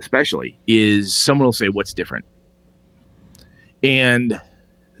especially, is someone will say, what's different? And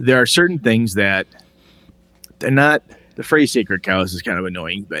there are certain things that they're not, the phrase sacred cows is kind of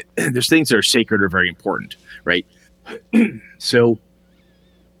annoying, but there's things that are sacred or very important, right? So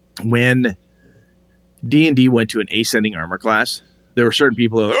when D&D went to an ascending armor class, there were certain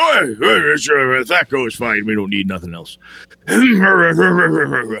people that were like, oh, that goes fine. We don't need nothing else.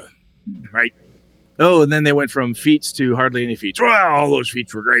 Right? Oh, and then they went from feats to hardly any feats. Well, all those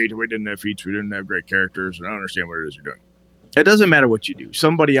feats were great. We didn't have feats. We didn't have great characters. And I don't understand what it is you're doing. It doesn't matter what you do.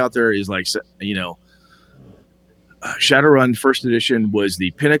 Somebody out there is like, Shadowrun First Edition was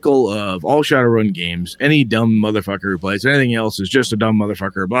the pinnacle of all Shadowrun games. Any dumb motherfucker who plays anything else is just a dumb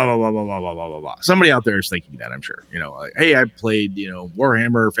motherfucker. Blah, blah, blah, blah, blah, blah, blah, blah, blah. Somebody out there is thinking that, I'm sure. Like, hey, I played,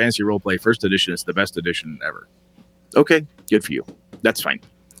 Warhammer Fantasy Roleplay First Edition. It's the best edition ever. Okay, good for you. That's fine.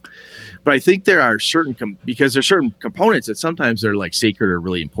 But I think there are because there's certain components that sometimes they're like sacred or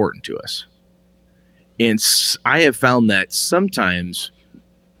really important to us. And I have found that sometimes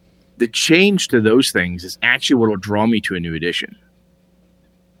the change to those things is actually what will draw me to a new edition.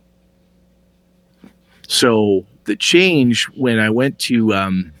 So the change when I went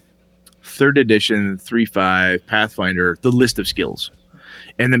to third edition, 3.5, Pathfinder, the list of skills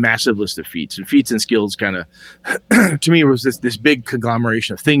and the massive list of feats and skills kind of, to me, was this big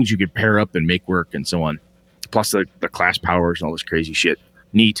conglomeration of things you could pair up and make work and so on. Plus the class powers and all this crazy shit.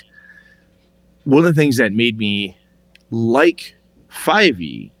 Neat. One of the things that made me like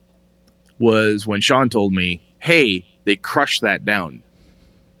 5e was when Sean told me, hey, they crushed that down.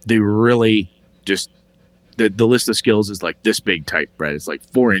 They really just, the list of skills is like this big type, right? It's like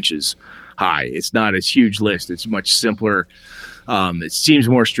 4 inches high. It's not a huge list. It's much simpler. It seems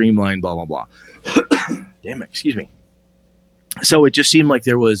more streamlined, blah, blah, blah. Damn it, excuse me. So it just seemed like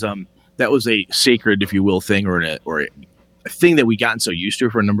there was, that was a sacred, if you will, thing or a thing that we gotten so used to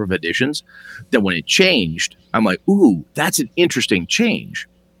for a number of editions that when it changed, I'm like, ooh, that's an interesting change.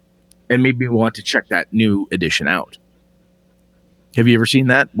 And made me want to check that new edition out. Have you ever seen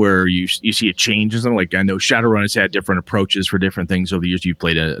that where you see a change or something? Like, I know Shadowrun has had different approaches for different things over the years. You've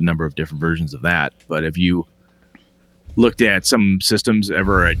played a number of different versions of that. But have you looked at some systems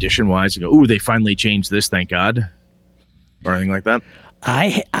ever edition-wise and go, ooh, they finally changed this, thank God? Or anything like that?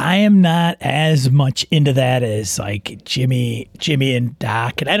 I am not as much into that as like Jimmy and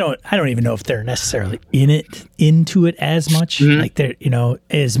Doc, and I don't even know if they're necessarily into it as much. Mm-hmm. Like they're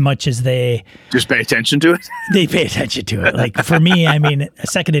as much as they just pay attention to it. They pay attention to it. Like for me, I mean, a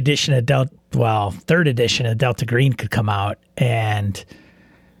second edition of third edition of Delta Green could come out, and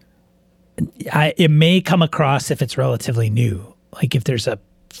it may come across if it's relatively new. Like if there's a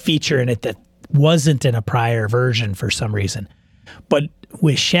feature in it that wasn't in a prior version for some reason. But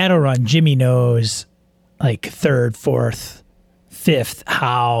with Shadowrun, Jimmy knows like third, fourth, fifth,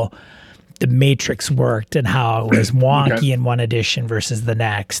 how the Matrix worked and how it was wonky in one edition versus the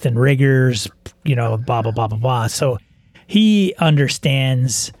next, and riggers, blah, blah, blah, blah, blah. So he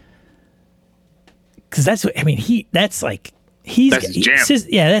understands, because that's like That's his jam.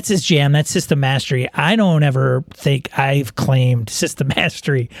 That's his jam. That's system mastery. I don't ever think I've claimed system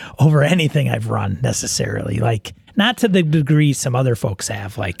mastery over anything I've run necessarily. Like, not to the degree some other folks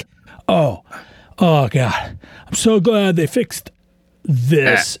have. Like, oh God, I'm so glad they fixed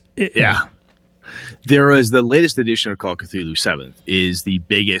this. Yeah. There is the latest edition of Call of Cthulhu 7th is the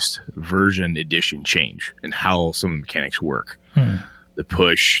biggest version edition change in how some mechanics work. The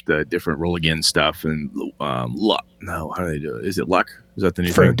push, the different roll again stuff, and luck. No, how do they do it? Is it luck? Is that the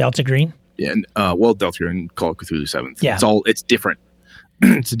new for thing? Delta Green? Yeah, and, Delta Green, Call of Cthulhu 7th. Yeah. It's different.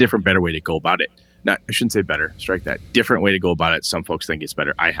 It's a different, better way to go about it. I shouldn't say better. Strike that. Different way to go about it. Some folks think it's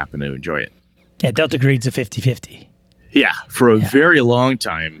better. I happen to enjoy it. Yeah, Delta Green's a 50-50. Yeah, for a very long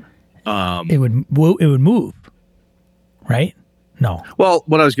time. It would move, right? No. Well,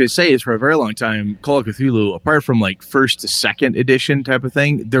 what I was going to say is for a very long time, Call of Cthulhu, apart from like first to second edition type of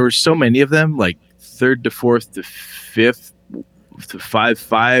thing, there were so many of them, like third to fourth to fifth to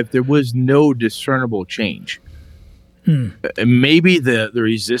 5.5. There was no discernible change. Maybe the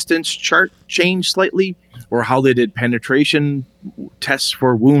resistance chart changed slightly, or how they did penetration tests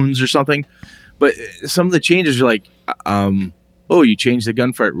for wounds or something. But some of the changes are like, you changed the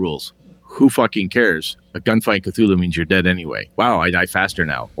gunfight rules. Who fucking cares? A gunfight in Cthulhu means you're dead anyway. Wow, I die faster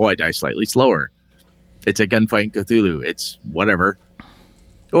now. Oh, I die slightly slower. It's a gunfight in Cthulhu. It's whatever.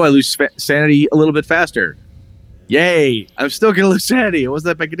 Oh, I lose sanity a little bit faster. Yay! I'm still going to lose sanity. It wasn't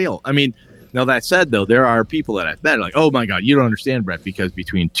that big a deal. I mean, now that said, though, there are people that I've met like, oh my God, you don't understand, Brett, because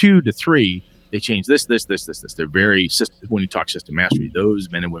between 2 to 3, they change this. They're very, when you talk system mastery,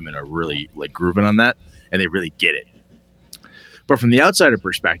 those men and women are really like grooving on that, and they really get it. But from the outsider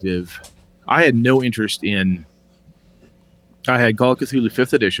perspective, I had no interest in. I had Call of Cthulhu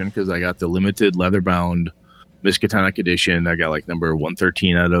 5th edition because I got the limited leather-bound Miskatonic edition. I got like number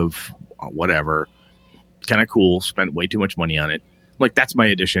 113 out of whatever. Kind of cool. Spent way too much money on it. Like, that's my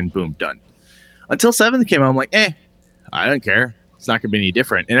edition. Boom, done. Until 7th came out, I'm like, I don't care. It's not going to be any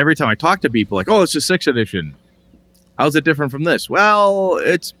different. And every time I talk to people, like, oh, it's a 6th edition. How's it different from this? Well,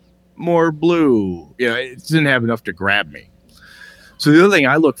 it's more blue. It didn't have enough to grab me. So the other thing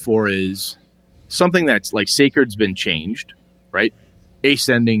I look for is something that's like Sacred's been changed, right?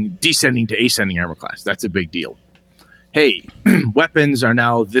 Descending to ascending armor class. That's a big deal. Hey, weapons are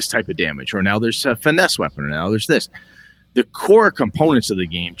now this type of damage, or now there's a finesse weapon, or now there's this. The core components of the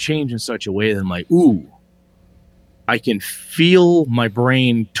game change in such a way that I'm like, ooh, I can feel my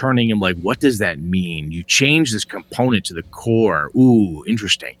brain turning and like, what does that mean? You change this component to the core. Ooh,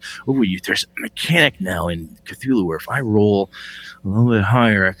 interesting. Ooh, there's a mechanic now in Cthulhu where if I roll a little bit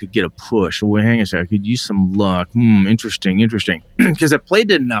higher, I could get a push. Oh, hang on a second, I could use some luck. Interesting. Because I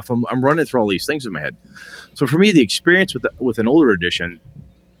played it enough. I'm running through all these things in my head. So for me, the experience with an older edition,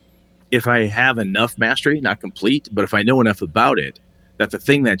 if I have enough mastery, not complete, but if I know enough about it, that the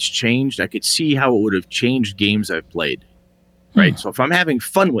thing that's changed, I could see how it would have changed games I've played, right? So if I'm having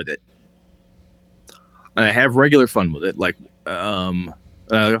fun with it, and I have regular fun with it, like,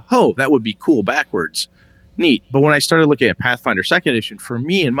 that would be cool backwards. Neat. But when I started looking at Pathfinder 2nd edition, for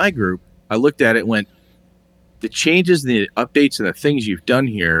me and my group, I looked at it and went, the changes, the updates, and the things you've done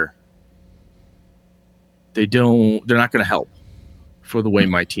here, they're not going to help for the way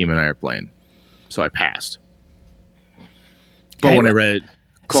my team and I are playing. So I passed. But when I read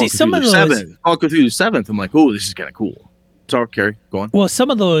Call of Cthulhu 7th, I'm like, oh, this is kind of cool. Sorry, Carrie, go on. Well,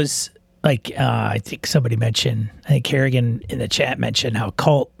 some of those, like, I think somebody mentioned, I think Kerrigan in the chat mentioned how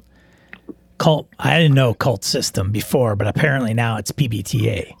cult, I didn't know cult system before, but apparently now it's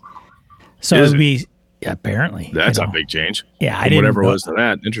PBTA. So it would be, apparently. That's a big change. Yeah, I didn't whatever was to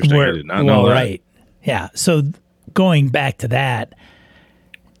that. Interesting. I did not know that. Right. Yeah. So going back to that,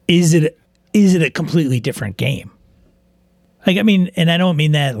 is it a completely different game? Like, I mean, and I don't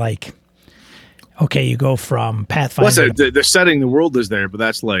mean that like, okay, you go from Pathfinder. Well, the setting, the world is there, but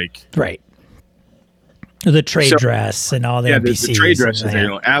that's like. Right. The trade dress and all the NPCs. The trade dress is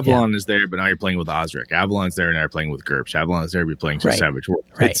there. Avalon is there, but now you're playing with Osric. Avalon's there, and now you're playing with GURPS. Avalon's there, you're playing some Savage Worlds.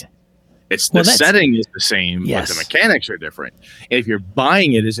 Right. It's the setting is the same, but the mechanics are different. And if you're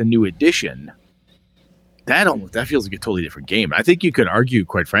buying it as a new edition, that feels like a totally different game. I think you could argue,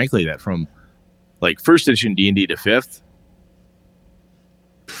 quite frankly, that from like first edition D&D to 5th,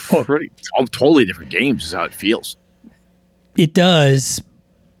 totally different games is how it feels. It does.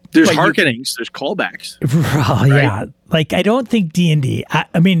 There's hearkenings, there's callbacks. Oh, right? Yeah. Like, I don't think D&D,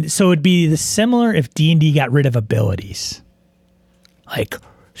 I mean, so it'd be similar if D&D got rid of abilities. Like,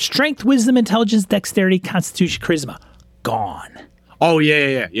 strength, wisdom, intelligence, dexterity, constitution, charisma. Gone. Oh,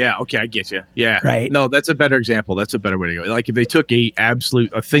 yeah. Okay, I get you. Yeah. Right. No, that's a better example. That's a better way to go. Like, if they took a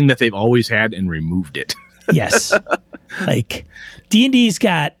thing that they've always had and removed it. Yes. Like D&D's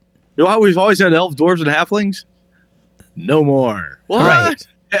got You know how we've always had elves, dwarves, and halflings? No more. What? Right.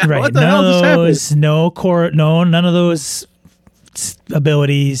 Yeah, right. What the None hell of just happened? those, none of those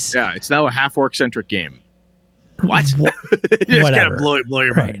abilities. Yeah, it's now a half-orc centric game. What? You just kind Whatever. of blow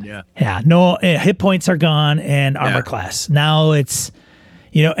your Right. mind. Yeah. Yeah. No, hit points are gone and armor Yeah. class. Now it's,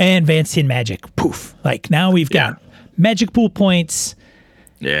 and advanced in magic. Poof. Like now we've got magic pool points,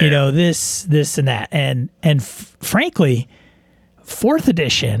 Yeah. this and that. And frankly, 4th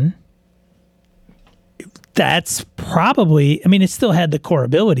edition, that's probably, it still had the core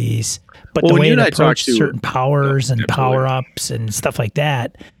abilities, but Well, the when way you it and I talked approached to- certain powers and absolutely. power-ups and stuff like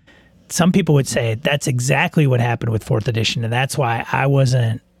that, some people would say that's exactly what happened with 4th edition, and that's why I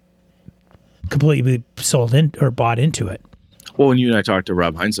wasn't completely sold in or bought into it. Well, when you and I talked to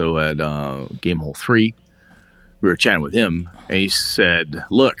Rob Heinzo at Gamehole 3, we were chatting with him, and he said,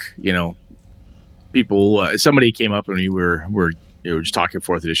 look, people, somebody came up and we were just talking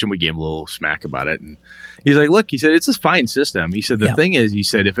 4th edition. We gave him a little smack about it. And he's like, look, he said, it's a fine system. He said, the thing is, he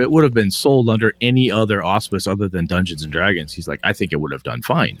said, if it would have been sold under any other auspice other than Dungeons and Dragons, he's like, I think it would have done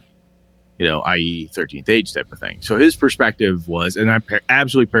fine. I.e. 13th Age type of thing. So his perspective was, and I'm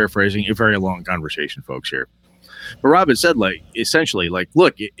absolutely paraphrasing a very long conversation, folks, here. But Rob had said, essentially,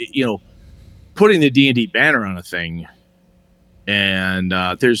 look, putting the D&D banner on a thing, and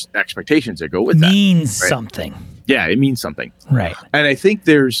there's expectations that go with that. Means something. Yeah, it means something. Right. And I think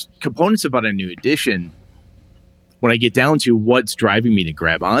there's components about a new edition, when I get down to what's driving me to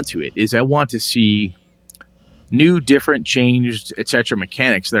grab onto it, is I want to see new, different, changed, etc.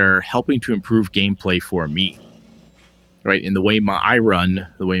 mechanics that are helping to improve gameplay for me, right? In the way I run,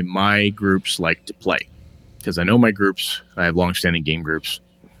 the way my groups like to play. Because I know my groups, I have long-standing game groups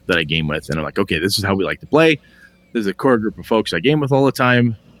that I game with, and I'm like, okay, this is how we like to play. This is a core group of folks I game with all the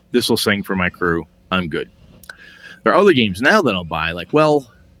time. This will sing for my crew. I'm good. There are other games now that I'll buy,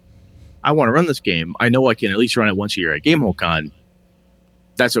 I want to run this game. I know I can at least run it once a year at Gamehole Con.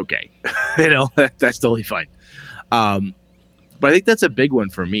 That's okay. That's totally fine. But I think that's a big one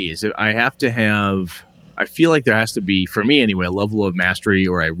for me, is that I feel like there has to be, for me anyway, a level of mastery,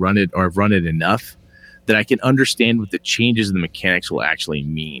 or I've run it enough that I can understand what the changes in the mechanics will actually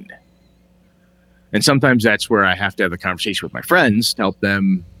mean. And sometimes that's where I have to have a conversation with my friends to help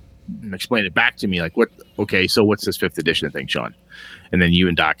them explain it back to me. So what's this 5th edition thing, Sean? And then you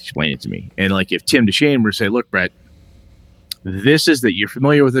and Doc explain it to me. And if Tim DeShane were to say, look, Brett, this is that you're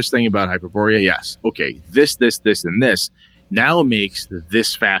familiar with this thing about Hyperborea? Yes. Okay. This, and this now makes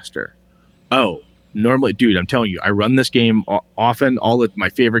this faster. Oh, normally, dude, I'm telling you, I run this game often, my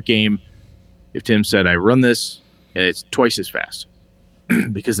favorite game. If Tim said I run this and it's twice as fast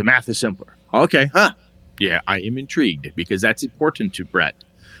because the math is simpler. Okay. Huh. Yeah, I am intrigued because that's important to Brett,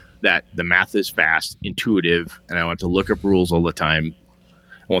 that the math is fast, intuitive, and I want to look up rules all the time.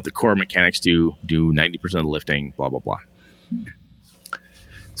 I want the core mechanics to do 90% of the lifting, blah, blah, blah.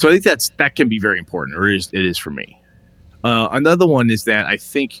 So I think that can be very important, or it is for me. Another one is that I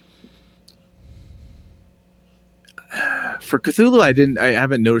think for Cthulhu, I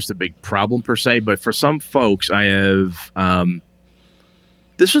haven't noticed a big problem per se, but for some folks, I have.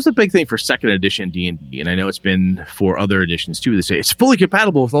 This was a big thing for 2nd edition D&D, and I know it's been for other editions too. They say it's fully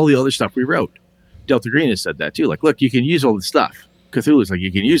compatible with all the other stuff we wrote. Delta Green has said that too. Look, you can use all the stuff. Cthulhu's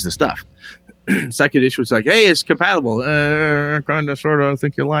you can use the stuff. 2nd edition was hey, it's compatible. Kind of, sort of. I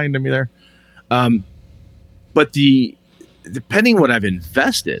think you're lying to me there. But depending what I've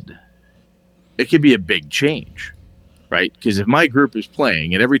invested, it could be a big change, right? Because if my group is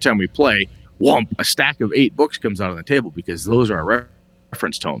playing, and every time we play, whomp, a stack of 8 books comes out on the table because those are our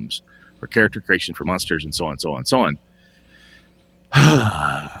reference tomes for character creation for monsters and so on, so on, so on.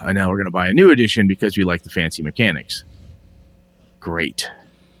 And now we're going to buy a new edition because we like the fancy mechanics. Great.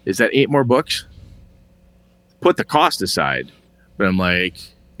 Is that 8 more books? Put the cost aside. But I'm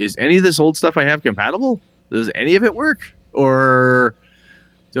is any of this old stuff I have compatible? Does any of it work? Or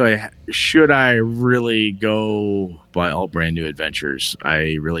should I really go buy all brand new adventures?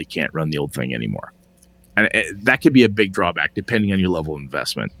 I really can't run the old thing anymore. And that could be a big drawback depending on your level of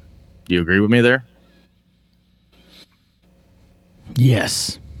investment. Do you agree with me there?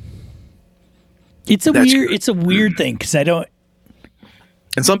 Yes. It's a weird thing because I don't.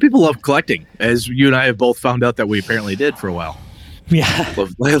 And some people love collecting, as you and I have both found out that we apparently did for a while. Yeah.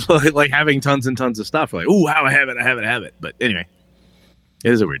 like having tons and tons of stuff. Ooh, how I have it. But anyway,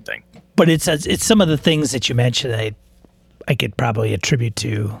 it is a weird thing. But it's some of the things that you mentioned I could probably attribute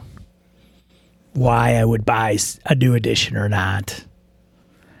to why I would buy a new edition or not.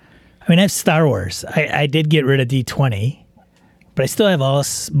 I have Star Wars. I did get rid of D20, but I still have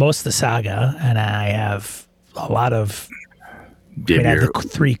most of the saga, and I have a lot of. I have the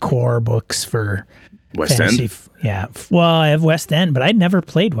 3 core books for West fantasy. End? Yeah. Well, I have West End, but I'd never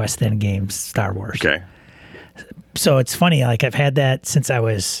played West End games, Star Wars. Okay. So it's funny, like I've had that since I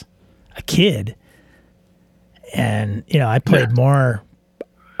was a kid. And, I played more.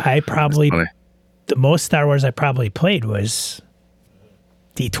 The most Star Wars I probably played was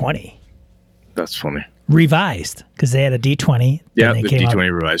D20. That's funny. Revised, because they had a D20. Yeah, the D20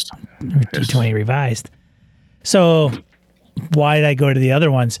 revised. D20 revised. So why did I go to the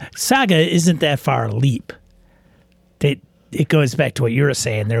other ones? Saga isn't that far a leap. It goes back to what you were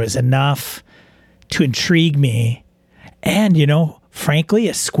saying. There was enough to intrigue me. And, frankly,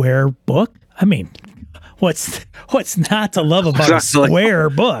 a square book. I mean, what's not to love about a square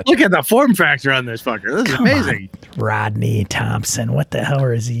book? Look at the form factor on this fucker. This is amazing. On, Rodney Thompson. What the hell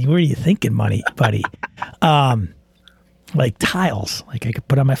is he? What are you thinking, buddy? Like tiles, like I could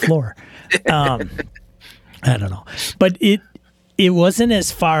put on my floor. I don't know. But it wasn't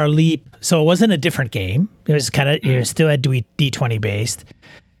as far a leap. So it wasn't a different game. It was kind of, still had D20 based.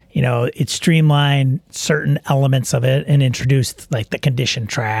 It streamlined certain elements of it and introduced like the condition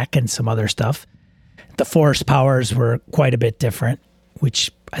track and some other stuff. The force powers were quite a bit different, which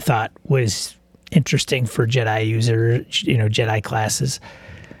I thought was interesting for Jedi users, Jedi classes.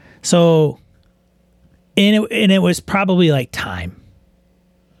 So, and it was probably like time.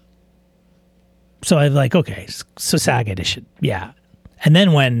 So I was like, okay, so Saga Edition, yeah. And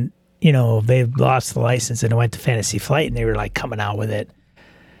then when, they lost the license and it went to Fantasy Flight and they were like coming out with it,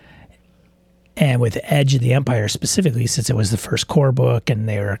 and with Edge of the Empire specifically, since it was the first core book, and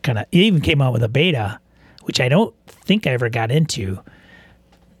they were it even came out with a beta, which I don't think I ever got into.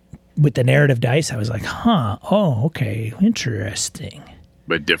 With the narrative dice, I was like, okay, interesting.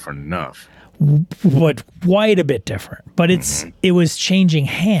 But different enough. But quite a bit different. But it was changing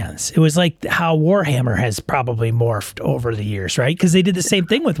hands. It was like how Warhammer has probably morphed over the years, right? Because they did the same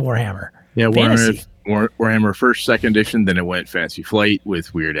thing with Warhammer. Yeah, Warhammer first, second edition, then it went Fantasy Flight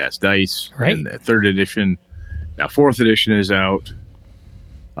with weird ass dice. Right. And the third edition, now fourth edition is out.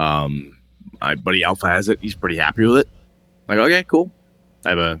 My buddy Alpha has it. He's pretty happy with it. Like, okay, cool. I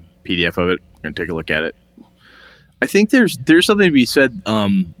have a PDF of it. I'm gonna take a look at it. I think there's something to be said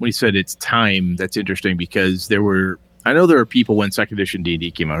when he said it's time. That's interesting because I know there were people when second edition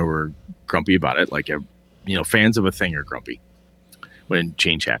D&D came out who were grumpy about it. Like, fans of a thing are grumpy when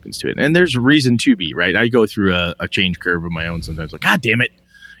change happens to it. And there's reason to be, right? I go through a change curve of my own sometimes, like, God damn it,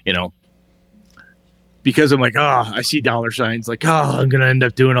 because I'm like, I see dollar signs, like, I'm going to end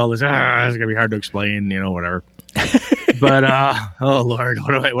up doing all this. It's going to be hard to explain, whatever. But, oh Lord,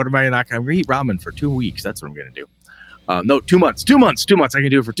 what am I not going to eat ramen for 2 weeks? That's what I'm going to do. No, 2 months. 2 months. I can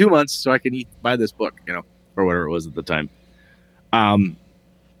do it for 2 months so I can buy this book, or whatever it was at the time.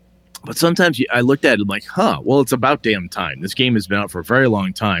 But sometimes I looked at it like, well, it's about damn time. This game has been out for a very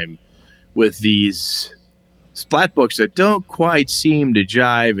long time with these splat books that don't quite seem to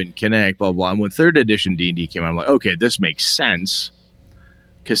jive and connect, blah, blah. And when third edition D&D came out, I'm like, okay, this makes sense.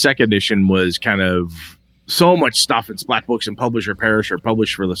 Because second edition was kind of so much stuff in splat books and publish or perish or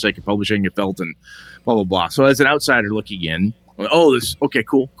publish for the sake of publishing, it felt, and blah, blah, blah. So as an outsider looking in, I'm like, okay,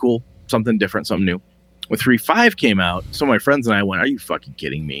 cool. Something different, something new. When 3.5 came out, some of my friends and I went, are you fucking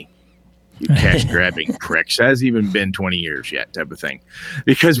kidding me? You cash grabbing pricks. It hasn't even been 20 years yet, type of thing.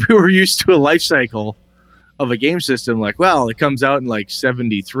 Because we were used to a life cycle of a game system like, well, it comes out in like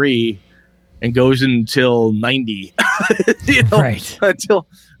 73 and goes until 90. Right. Until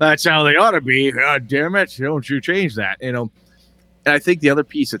that's how they ought to be. God damn it. Don't you change that, And I think the other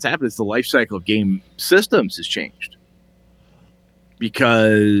piece that's happened is the life cycle of game systems has changed.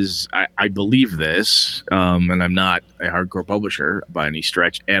 Because I believe this, and I'm not a hardcore publisher by any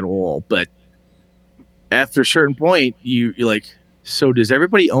stretch at all, but after a certain point, you're like, so does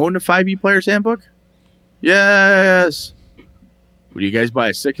everybody own a 5e Player's Handbook? Yes. Would you guys buy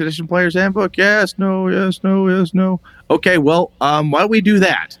a 6th edition Player's Handbook? Yes, no, yes, no, yes, no. Okay, well, why don't we do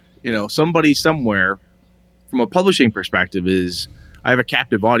that? Somebody somewhere, from a publishing perspective, I have a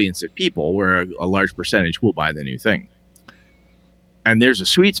captive audience of people where a large percentage will buy the new thing. And there's a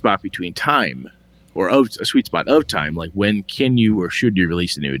sweet spot between time, or a sweet spot of time, like when can you or should you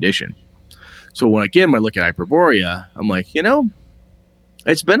release a new edition? So when I look at Hyperborea, I'm like,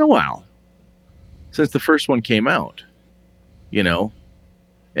 it's been a while since the first one came out, and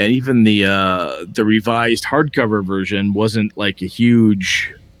even the revised hardcover version wasn't like a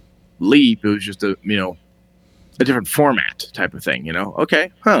huge leap. It was just a different format type of thing,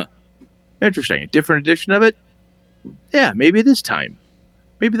 Okay, interesting. A different edition of it. Yeah, maybe it is time.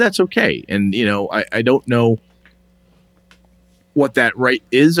 Maybe that's okay. And, I don't know. what that right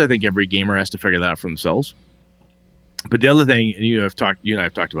is. I think every gamer has to figure that out for themselves. But the other thing, and you and I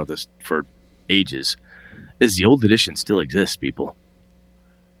have talked about this for ages, is the old edition still exists, people.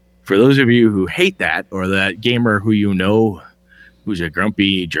 For those of you who hate that, or that gamer who you know who's a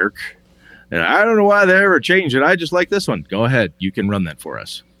grumpy jerk, and I don't know why they ever changed it, I just like this one. Go ahead, you can run that for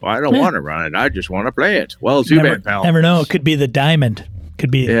us. Well, I don't want to run it. I just want to play it. Well, too bad, pal. Never know. It could be the diamond.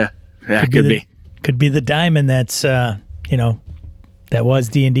 Could be. Yeah, could be. Could be the diamond that's that was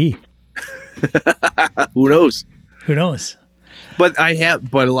D&D. Who knows? Who knows? But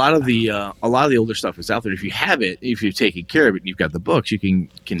a lot of the older stuff is out there. If you have it, if you've taken care of it, and you've got the books, you can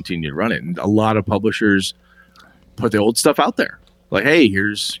continue to run it. And a lot of publishers put the old stuff out there. Like, hey,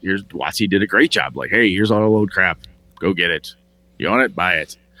 here's WotC did a great job. Like, hey, here's auto load crap. Go get it. You want it? Buy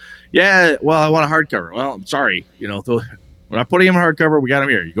it. Yeah, well, I want a hardcover. Well, I'm sorry. We're not putting them in hardcover. We got them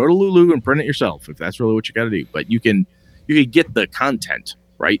here. You go to Lulu and print it yourself if that's really what you got to do. But you can get the content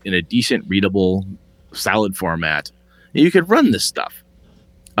right in a decent, readable, solid format. And you could run this stuff.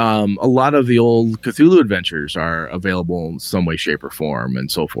 A lot of the old Cthulhu adventures are available in some way, shape, or form, and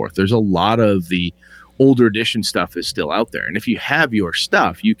so forth. There's a lot of the older edition stuff is still out there, and if you have your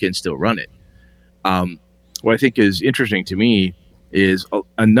stuff, you can still run it. What I think is interesting to me is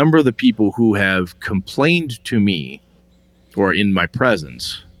a number of the people who have complained to me, or in my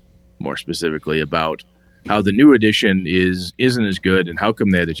presence, more specifically, about how the new edition isn't as good, and how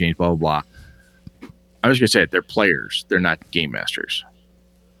come they had to change, blah blah blah. I was going to say it, they're players. They're not game masters.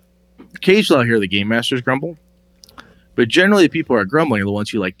 Occasionally I'll hear the game masters grumble, but generally the people who are grumbling are the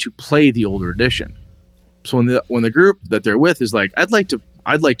ones who like to play the older edition. So when the group that they're with is like, I'd like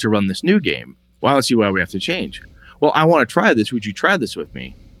to run this new game. Well, I don't see why we have to change. Well, I want to try this. Would you try this with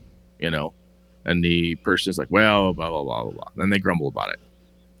me? And the person is like, well, blah, blah, blah, blah, blah. Then they grumble about it.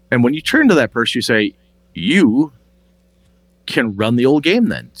 And when you turn to that person, you say, you can run the old game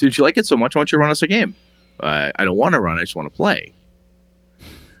then. Since you like it so much, why don't you run us a game? I don't want to run. I just want to play.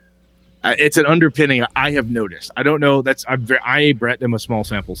 It's an underpinning I have noticed. I don't know. Brett, am a small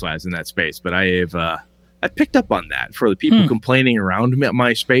sample size in that space, but I picked up on that for the people complaining around me at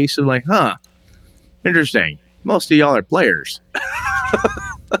my space and like, interesting. Most of y'all are players.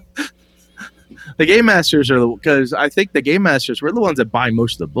 The game masters because I think the game masters were the ones that buy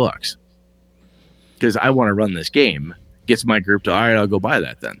most of the books. Because I want to run this game, gets my group to, all right, I'll go buy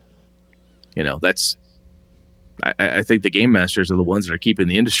that then. I think the game masters are the ones that are keeping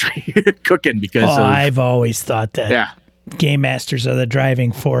the industry cooking because I've always thought that game masters are the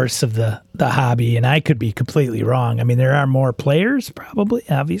driving force of the hobby, and I could be completely wrong. I mean, there are more players, probably,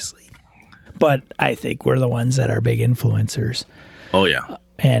 obviously, but I think we're the ones that are big influencers. Oh, yeah.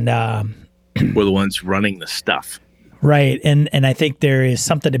 And we're the ones running the stuff. Right, and I think there is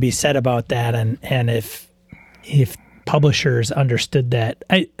something to be said about that, and if publishers understood that,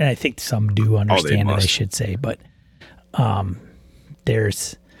 I think some do understand it, I should say, but I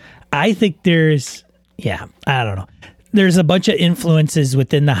don't know. There's a bunch of influences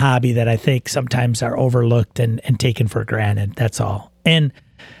within the hobby that I think sometimes are overlooked and taken for granted. That's all. And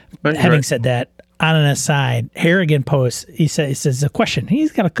having said that, on an aside, Harrigan posts, he says a question.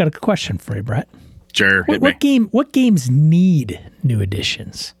 He's got a question for you, Brett. Sure. What games need new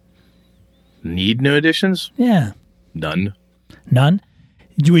editions? Need new editions? Yeah. None.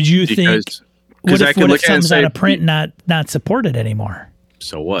 Would you think? What if some's out of print, not supported anymore?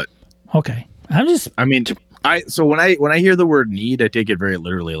 So what? Okay, so when I hear the word need, I take it very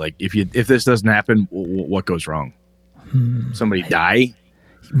literally. Like if this doesn't happen, what goes wrong? Somebody die?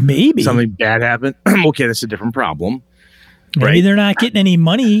 Maybe something bad happened. Okay, that's a different problem. Maybe they're not getting any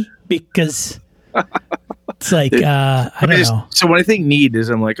money because it's like I don't know. So when I think need is,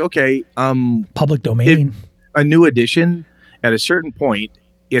 I'm like, okay, public domain. A new edition at a certain point,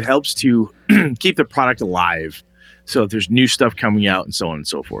 it helps to keep the product alive. So if there's new stuff coming out and so on and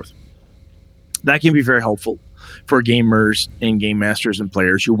so forth, that can be very helpful for gamers and game masters and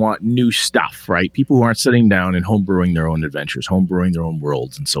players who want new stuff, right? People who aren't sitting down and homebrewing their own adventures, homebrewing their own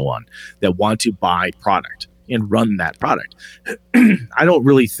worlds and so on, that want to buy product and run that product. I don't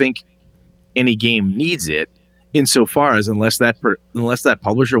really think any game needs it insofar as unless that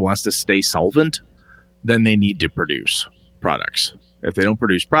publisher wants to stay solvent, then they need to produce products. If they don't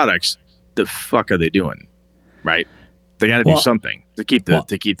produce products, the fuck are they doing? Right? They got to do something to keep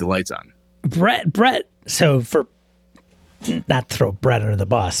the lights on. Brett. So for not throw Brett under the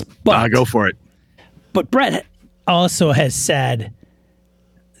bus, but go for it. But Brett also has said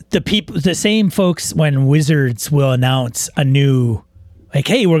the same folks when Wizards will announce a new, like,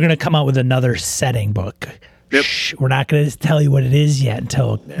 hey, we're going to come out with another setting book. Yep. Shh, we're not going to tell you what it is yet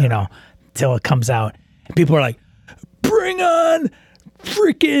until it comes out. And people are like, bring on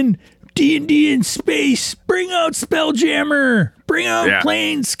freaking D&D in space, bring out Spelljammer, bring out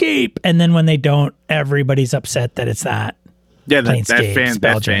Planescape. And then when they don't, everybody's upset that it's that. Yeah,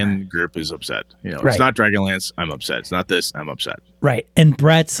 that fan group is upset. You know, Right. It's not Dragonlance, I'm upset. It's not this, I'm upset. Right. And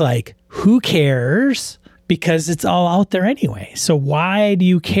Brett's like, who cares? Because it's all out there anyway. So why do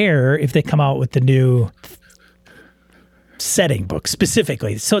you care if they come out with the new setting book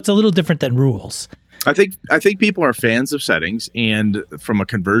specifically? So it's a little different than rules. I think people are fans of settings, and from a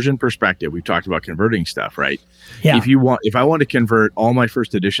conversion perspective, we've talked about converting stuff, right? Yeah. If I want to convert all my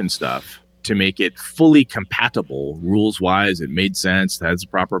first edition stuff to make it fully compatible rules wise, it made sense, has a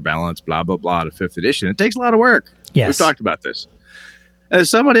proper balance, blah blah blah, to 5th edition, it takes a lot of work. Yes. We've talked about this. And if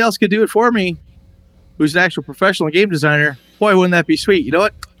somebody else could do it for me, who's an actual professional game designer, boy, wouldn't that be sweet? You know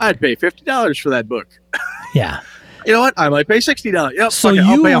what? I'd pay $50 for that book. Yeah. You know what? I might pay $60. Yep, So I'll pay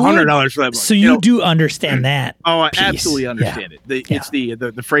 $100 for that book. So you do understand that. Oh, I piece. absolutely understand it. It's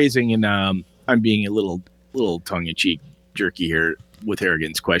the phrasing, and I'm being a little tongue in cheek, jerky here with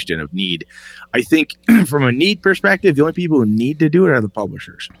Harrigan's question of need. I think from a need perspective, the only people who need to do it are the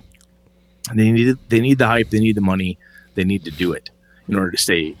publishers. And they need the hype, they need the money, they need to do it in order to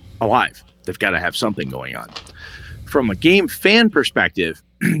stay alive. They've got to have something going on. From a game fan perspective,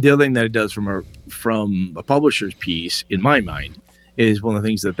 the other thing that it does from a publisher's piece, in my mind, is one of the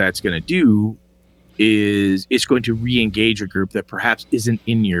things that's going to do is it's going to re-engage a group that perhaps isn't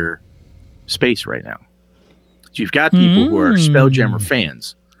in your space right now. So you've got people who are Spelljammer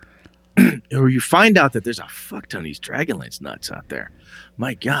fans, or you find out that there's a fuck ton of these Dragonlance nuts out there.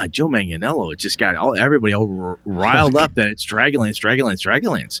 My God, Joe Manganiello, it just got everybody all riled up that it's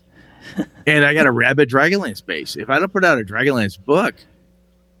Dragonlance. And I got a rabid Dragonlance base. If I don't put out a Dragonlance book,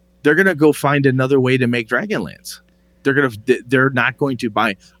 they're gonna go find another way to make Dragonlance. They're not going to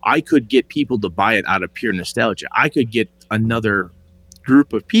buy. I could get people to buy it out of pure nostalgia. I could get another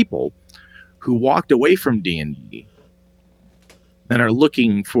group of people who walked away from D&D and are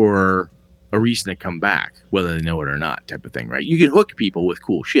looking for a reason to come back, whether they know it or not, type of thing, right? You can hook people with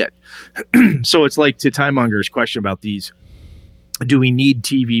cool shit. So it's like to Time Monger's question about these. Do we need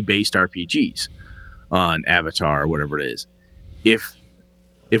TV-based RPGs on Avatar or whatever it is? If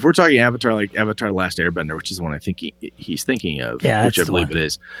we're talking Avatar, like Avatar: The Last Airbender, which is the one I think he's thinking of, which I believe it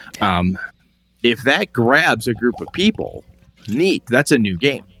is, if that grabs a group of people, neat, that's a new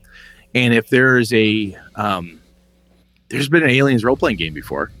game. And if there's there's been an Aliens role-playing game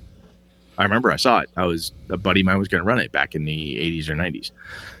before. I remember I saw it. A buddy of mine was going to run it back in the 80s or 90s.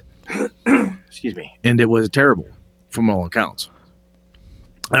 Excuse me. And it was terrible from all accounts.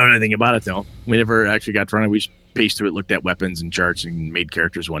 I don't know anything about it, though. We never actually got to run it. We just paced through it, looked at weapons and charts, and made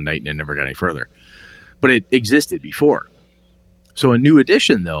characters one night, and it never got any further. But it existed before. So a new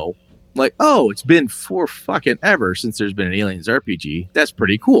edition, though, like, oh, it's been for fucking ever since there's been an Aliens RPG. That's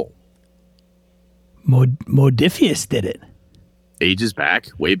pretty cool. Modiphius did it. Ages back,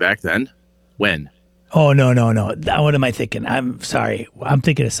 way back then. When? Oh, no. What am I thinking? I'm sorry. I'm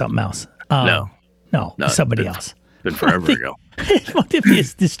thinking of something else. No, somebody else. Been forever ago.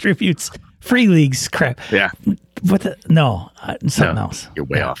 Modiphius distributes Free Leagues crap. Yeah. Something else. You're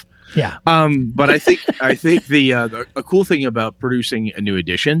way off. Yeah. But I think a cool thing about producing a new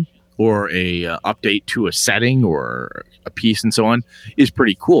edition or a update to a setting or a piece and so on is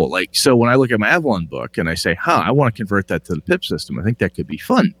pretty cool. Like, so when I look at my Avalon book and I say, I want to convert that to the PIP system, I think that could be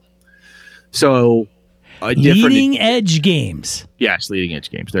fun. So Leading Edge Games. Yes, Leading Edge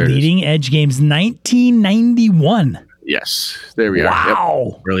Games. Leading Edge Games, 1991. Yes, there we are. Wow.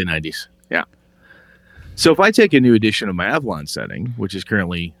 Yep. Early 90s. Yeah. So if I take a new edition of my Avalon setting, which is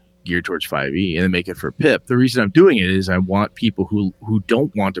currently geared towards 5e, and then make it for PIP, the reason I'm doing it is I want people who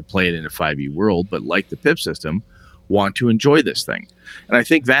don't want to play it in a 5e world, but like the PIP system, want to enjoy this thing. And I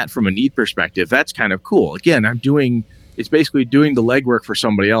think that from a need perspective, that's kind of cool. Again, it's basically doing the legwork for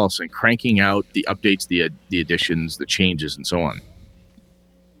somebody else and cranking out the updates, the additions, the changes, and so on.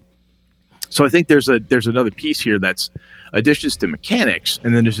 So I think there's another piece here that's additions to mechanics,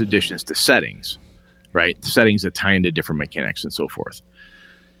 and then there's additions to settings, right? Settings that tie into different mechanics and so forth.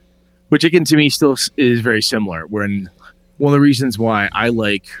 Which again, to me, still is very similar. When one of the reasons why I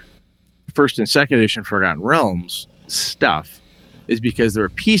like first and second edition Forgotten Realms stuff is because there are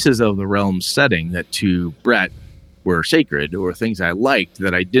pieces of the Realms setting that to Brett were sacred, or things I liked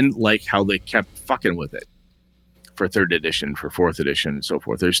that I didn't like how they kept fucking with it for third edition, for fourth edition, and so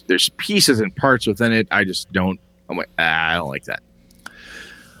forth. There's pieces and parts within it I just don't. I'm like, I don't like that.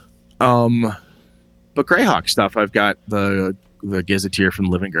 But Greyhawk stuff, I've got the Gazetteer from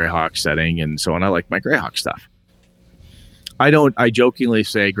the Living Greyhawk setting and so on. I like my Greyhawk stuff. I jokingly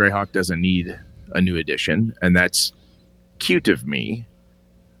say Greyhawk doesn't need a new edition, and that's cute of me,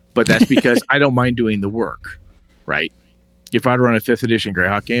 but that's because I don't mind doing the work, right? If I'd run a 5th edition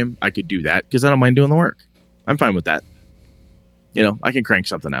Greyhawk game, I could do that because I don't mind doing the work. I'm fine with that. You know, I can crank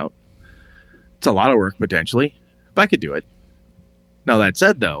something out. It's a lot of work potentially, but I could do it. Now, that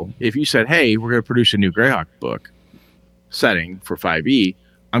said, though, if you said, hey, we're going to produce a new Greyhawk book setting for 5e,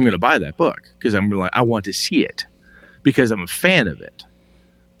 I'm going to buy that book because I want to see it because I'm a fan of it.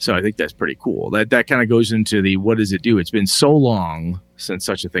 So I think that's pretty cool. That kind of goes into the what does it do? It's been so long since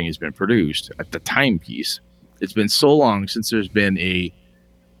such a thing has been produced at the timepiece. It's been so long since there's been a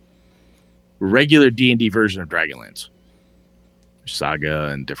regular D&D version of Dragonlance. Saga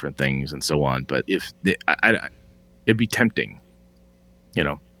and different things and so on. But if it'd be tempting, you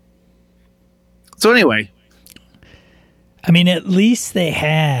know. So anyway. I mean, at least they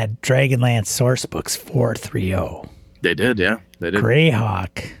had Dragonlance source books 4.30. They did, yeah. They did.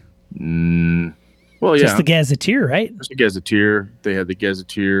 Greyhawk. Well, yeah. Just the Gazetteer, right? Just the Gazetteer. They had the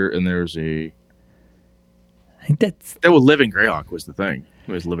Gazetteer, and there's a... I think that's... That was Living Greyhawk was the thing.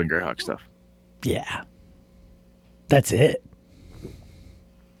 It was Living Greyhawk stuff. Yeah. That's it.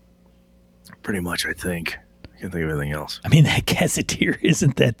 Pretty much, I think. I can't think of anything else. I mean, that Gazetteer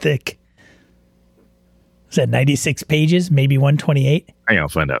isn't that thick. Is that 96 pages? Maybe 128? Hang on, I'll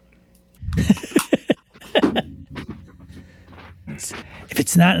find out. If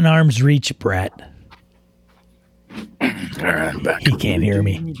it's not in arm's reach, Brett. All right, I'm back. He can't hear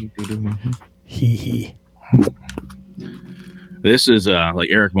me. He. This is like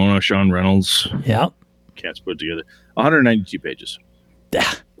Eric Mono, Sean Reynolds. Yeah. Cats put together. 192 pages. Look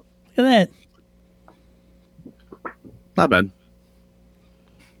at that. Not bad.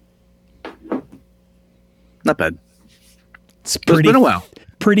 Not bad. It's been a while.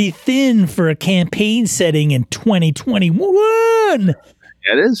 Pretty thin for a campaign setting in 2021. Yeah,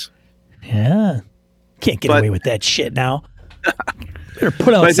 it is. Yeah. Can't get away with that shit now. Better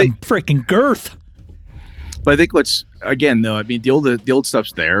put out some freaking girth. But I think what's, again, though, I mean, the old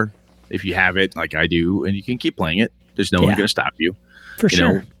stuff's there if you have it like I do, and you can keep playing it. There's no one going to stop you. For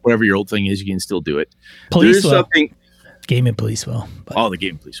sure. Whatever your old thing is, you can still do it. Police will. Game and Police will. The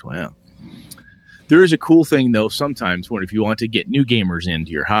Game and Police will, yeah. There is a cool thing, though, sometimes when if you want to get new gamers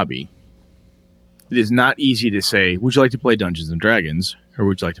into your hobby, it is not easy to say, would you like to play Dungeons & Dragons or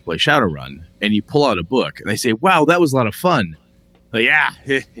would you like to play Shadowrun? And you pull out a book and they say, wow, that was a lot of fun. Like, yeah,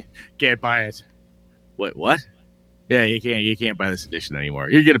 can't buy it. Wait, what? Yeah, you can't buy this edition anymore.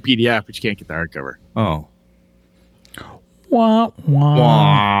 You get a PDF, but you can't get the hardcover. Oh. Wah, wah.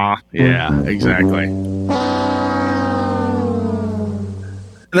 Wah. Yeah, exactly.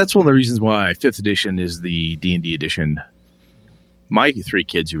 And that's one of the reasons why 5th edition is the D&D edition. My 3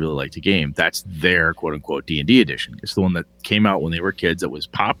 kids who really like to game, that's their quote-unquote D&D edition. It's the one that came out when they were kids, that was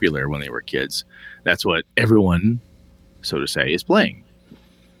popular when they were kids. That's what everyone, so to say, is playing.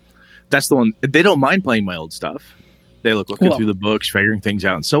 That's the one. They don't mind playing my old stuff. They looking through the books, figuring things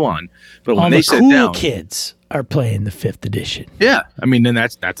out, and so on. But when they sit down, kids are playing the 5th edition. Yeah, I mean, then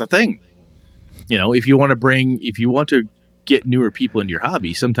that's a thing. You know, if you want to get newer people into your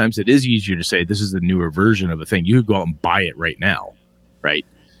hobby, sometimes it is easier to say this is the newer version of a thing. You could go out and buy it right now, right?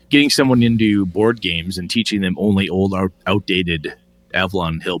 Getting someone into board games and teaching them only old, outdated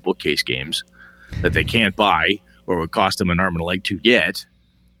Avalon Hill bookcase games that they can't buy or would cost them an arm and a leg to get.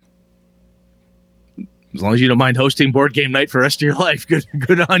 As long as you don't mind hosting board game night for the rest of your life, good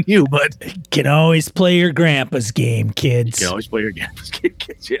on you. But you can always play your grandpa's game, kids. You can always play your grandpa's game,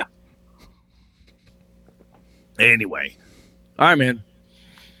 kids. Yeah. Anyway. All right, man.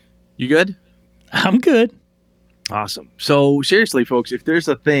 You good? I'm good. Awesome. So seriously, folks, if there's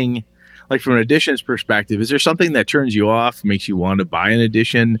a thing, like from an editions perspective, is there something that turns you off, makes you want to buy an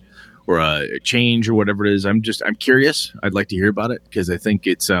edition or a change or whatever it is? I'm curious. I'd like to hear about it because I think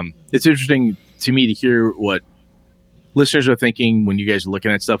it's interesting to me to hear what listeners are thinking when you guys are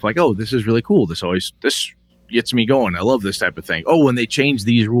looking at stuff like, oh, this is really cool. This gets me going. I love this type of thing. Oh, when they change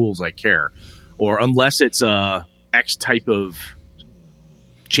these rules, I care. Or unless it's X type of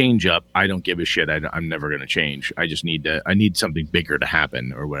change up, I don't give a shit. I'm never going to change. I just need something bigger to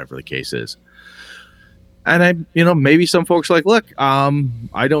happen or whatever the case is. And maybe some folks are like, look,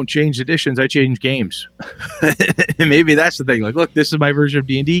 I don't change editions. I change games. And maybe that's the thing. Like, look, this is my version of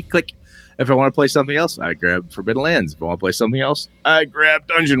D&D. Click. If I want to play something else, I grab Forbidden Lands. If I want to play something else, I grab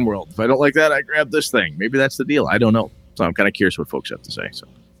Dungeon World. If I don't like that, I grab this thing. Maybe that's the deal. I don't know. So I'm kind of curious what folks have to say. So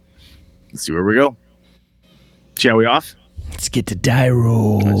let's see where we go. Shall we off? Let's get to die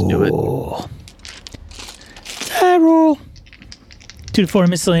roll. Let's do it. Die roll. 2 to 4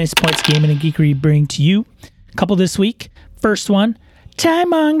 miscellaneous points gaming and geekery bring to you. A couple this week. First one, Time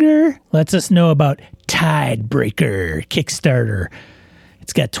Monger lets us know about Tidebreaker Kickstarter.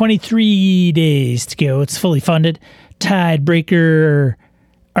 It's got 23 days to go. It's fully funded. Tidebreaker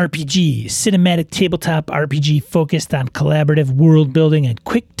RPG, cinematic tabletop RPG focused on collaborative world building and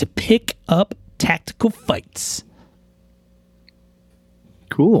quick to pick up tactical fights.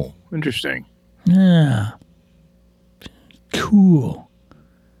 Cool. Interesting. Ah, cool.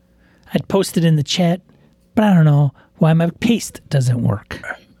 I'd post it in the chat, but I don't know why my paste doesn't work.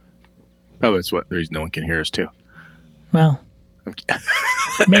 Oh, that's what the reason no one can hear us too. Well,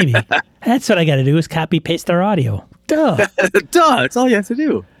 maybe. That's what I got to do is copy paste our audio. Duh. Duh. That's all you have to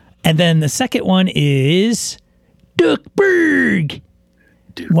do. And then the second one is Duckburg.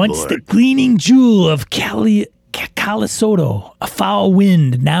 Once the gleaming jewel of Calisoto, a foul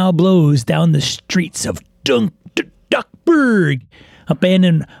wind now blows down the streets of Duckburg,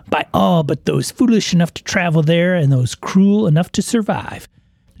 abandoned by all but those foolish enough to travel there and those cruel enough to survive.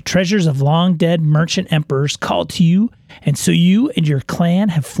 The treasures of long-dead merchant emperors call to you, and so you and your clan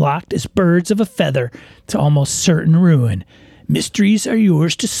have flocked as birds of a feather to almost certain ruin. Mysteries are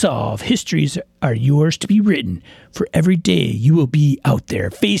yours to solve. Histories are yours to be written. For every day you will be out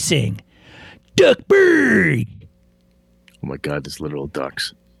there facing Duckburg. Oh my God, this literal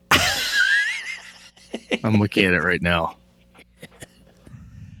ducks. I'm looking at it right now.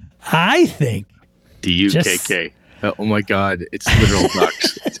 I think DUKK. Oh my God, it's literal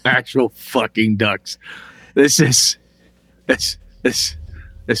ducks. It's actual fucking ducks. This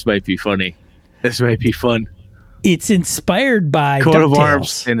might be funny. This might be fun. It's inspired by Coat of DuckTales.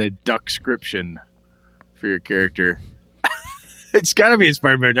 arms and a duckscription for your character. It's got to be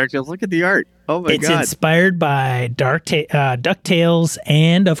inspired by DuckTales. Look at the art. Oh my It's God. inspired by DuckTales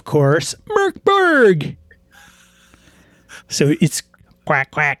and, of course, Merkburg. So it's quack,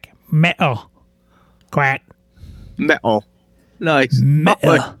 quack, metal, quack, Metal. Nice. metal.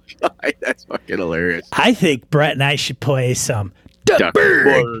 Oh my God, that's fucking hilarious. I think Brett and I should play some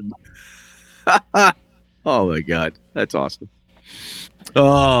Duckburg. Duckburg. Oh my God, that's awesome.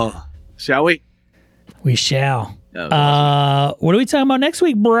 Oh, shall we? We shall. That was awesome. What are we talking about next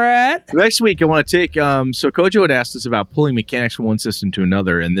week, Brett? Next week, I want to take. So Kojo had asked us about pulling mechanics from one system to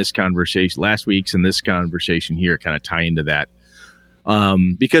another, and this conversation, last week's and this conversation here, kind of tie into that.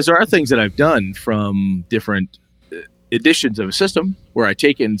 Because there are things that I've done from different editions of a system where I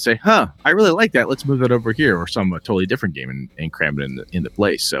take it and say, "Huh, I really like that. Let's move that over here," or some totally different game and cram it into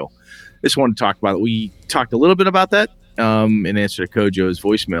place. So, just wanted to talk about it. We talked a little bit about that in answer to Kojo's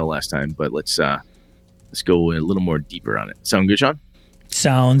voicemail last time, but let's go a little more deeper on it. Sound good, Sean?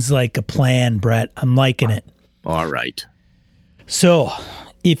 Sounds like a plan, Brett. I'm liking it. All right. So,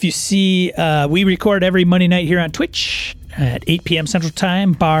 if you see, we record every Monday night here on Twitch at 8 p.m. Central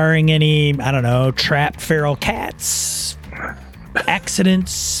Time, barring any, I don't know, trapped feral cats,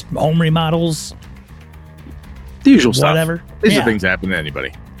 accidents, home remodels, The usual stuff. whatever. These Yeah. are things that happen to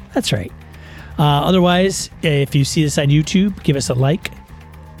anybody. That's right. Otherwise, if you see this on YouTube, give us a like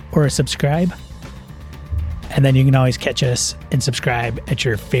or a subscribe. And then you can always catch us and subscribe at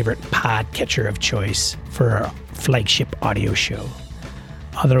your favorite podcatcher of choice for our flagship audio show.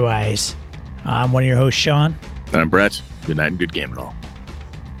 Otherwise, I'm one of your hosts, Sean. And I'm Brett. Good night and good game at all.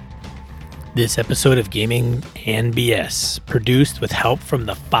 This episode of Gaming and BS, produced with help from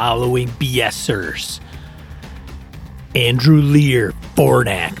the following BSers: Andrew Lear,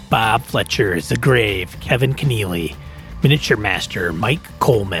 Fornack, Bob Fletcher, Zagrave, Kevin Keneally, Miniature Master, Mike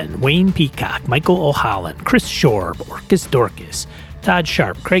Coleman, Wayne Peacock, Michael O'Holland, Chris Shorb, Orcus Dorcas, Todd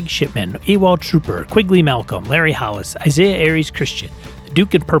Sharp, Craig Shipman, AWOL Trooper, Quigley Malcolm, Larry Hollis, Isaiah Aries Christian, The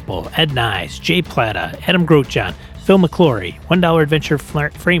Duke in Purple, Ed Nyes, Jay Plata, Adam Grotjohn, Phil McClory, $1 Adventure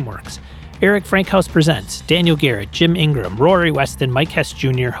Frameworks, Eric Frankhouse Presents, Daniel Garrett, Jim Ingram, Rory Weston, Mike Hess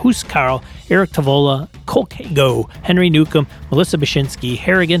Jr., Hoos Carl, Eric Tavola, Cole Kago, Henry Newcomb, Melissa Bashinsky,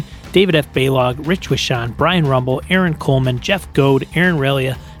 Harrigan, David F. Baylog, Rich Wishon, Brian Rumble, Aaron Coleman, Jeff Goad, Aaron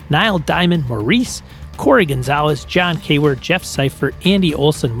Relia, Niall Diamond, Maurice, Corey Gonzalez, John Kayward, Jeff Cipher, Andy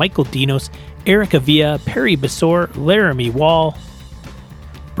Olson, Michael Dinos, Eric Avia, Perry Besor, Laramie Wall,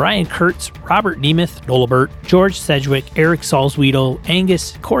 Brian Kurtz, Robert Nemeth, Nolabert, George Sedgwick, Eric Salzwedel,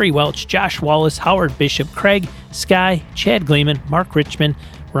 Angus, Corey Welch, Josh Wallace, Howard Bishop, Craig, Sky, Chad Gleeman, Mark Richmond,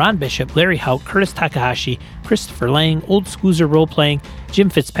 Ron Bishop, Larry Hout, Curtis Takahashi, Christopher Lang, Old Scoozer Roleplaying, Jim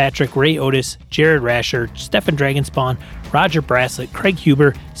Fitzpatrick, Ray Otis, Jared Rasher, Stefan Dragonspawn, Roger Braslett, Craig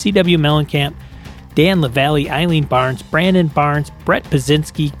Huber, C.W. Mellencamp, Dan LaValle, Eileen Barnes, Brandon Barnes, Brett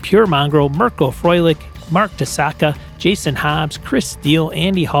Pazinski, Pure Mongrel, Mirko Froelich, Mark Tasaka, Jason Hobbs, Chris Steele,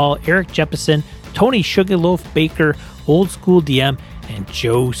 Andy Hall, Eric Jeppesen, Tony Sugarloaf Baker, Old School DM, and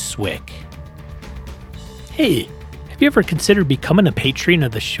Joe Swick. Hey, have you ever considered becoming a patron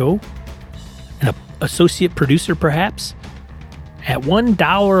of the show? associate producer perhaps? At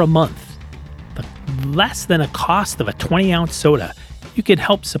 $1 a month, less than a cost of a 20-ounce soda, you can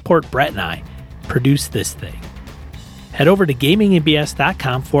help support Brett and I produce this thing. Head over to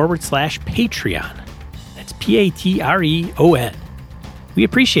gamingandbs.com/Patreon. That's Patreon. We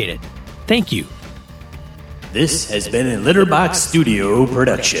appreciate it. Thank you. This has been a Litterbox Studio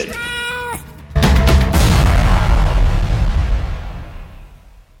production.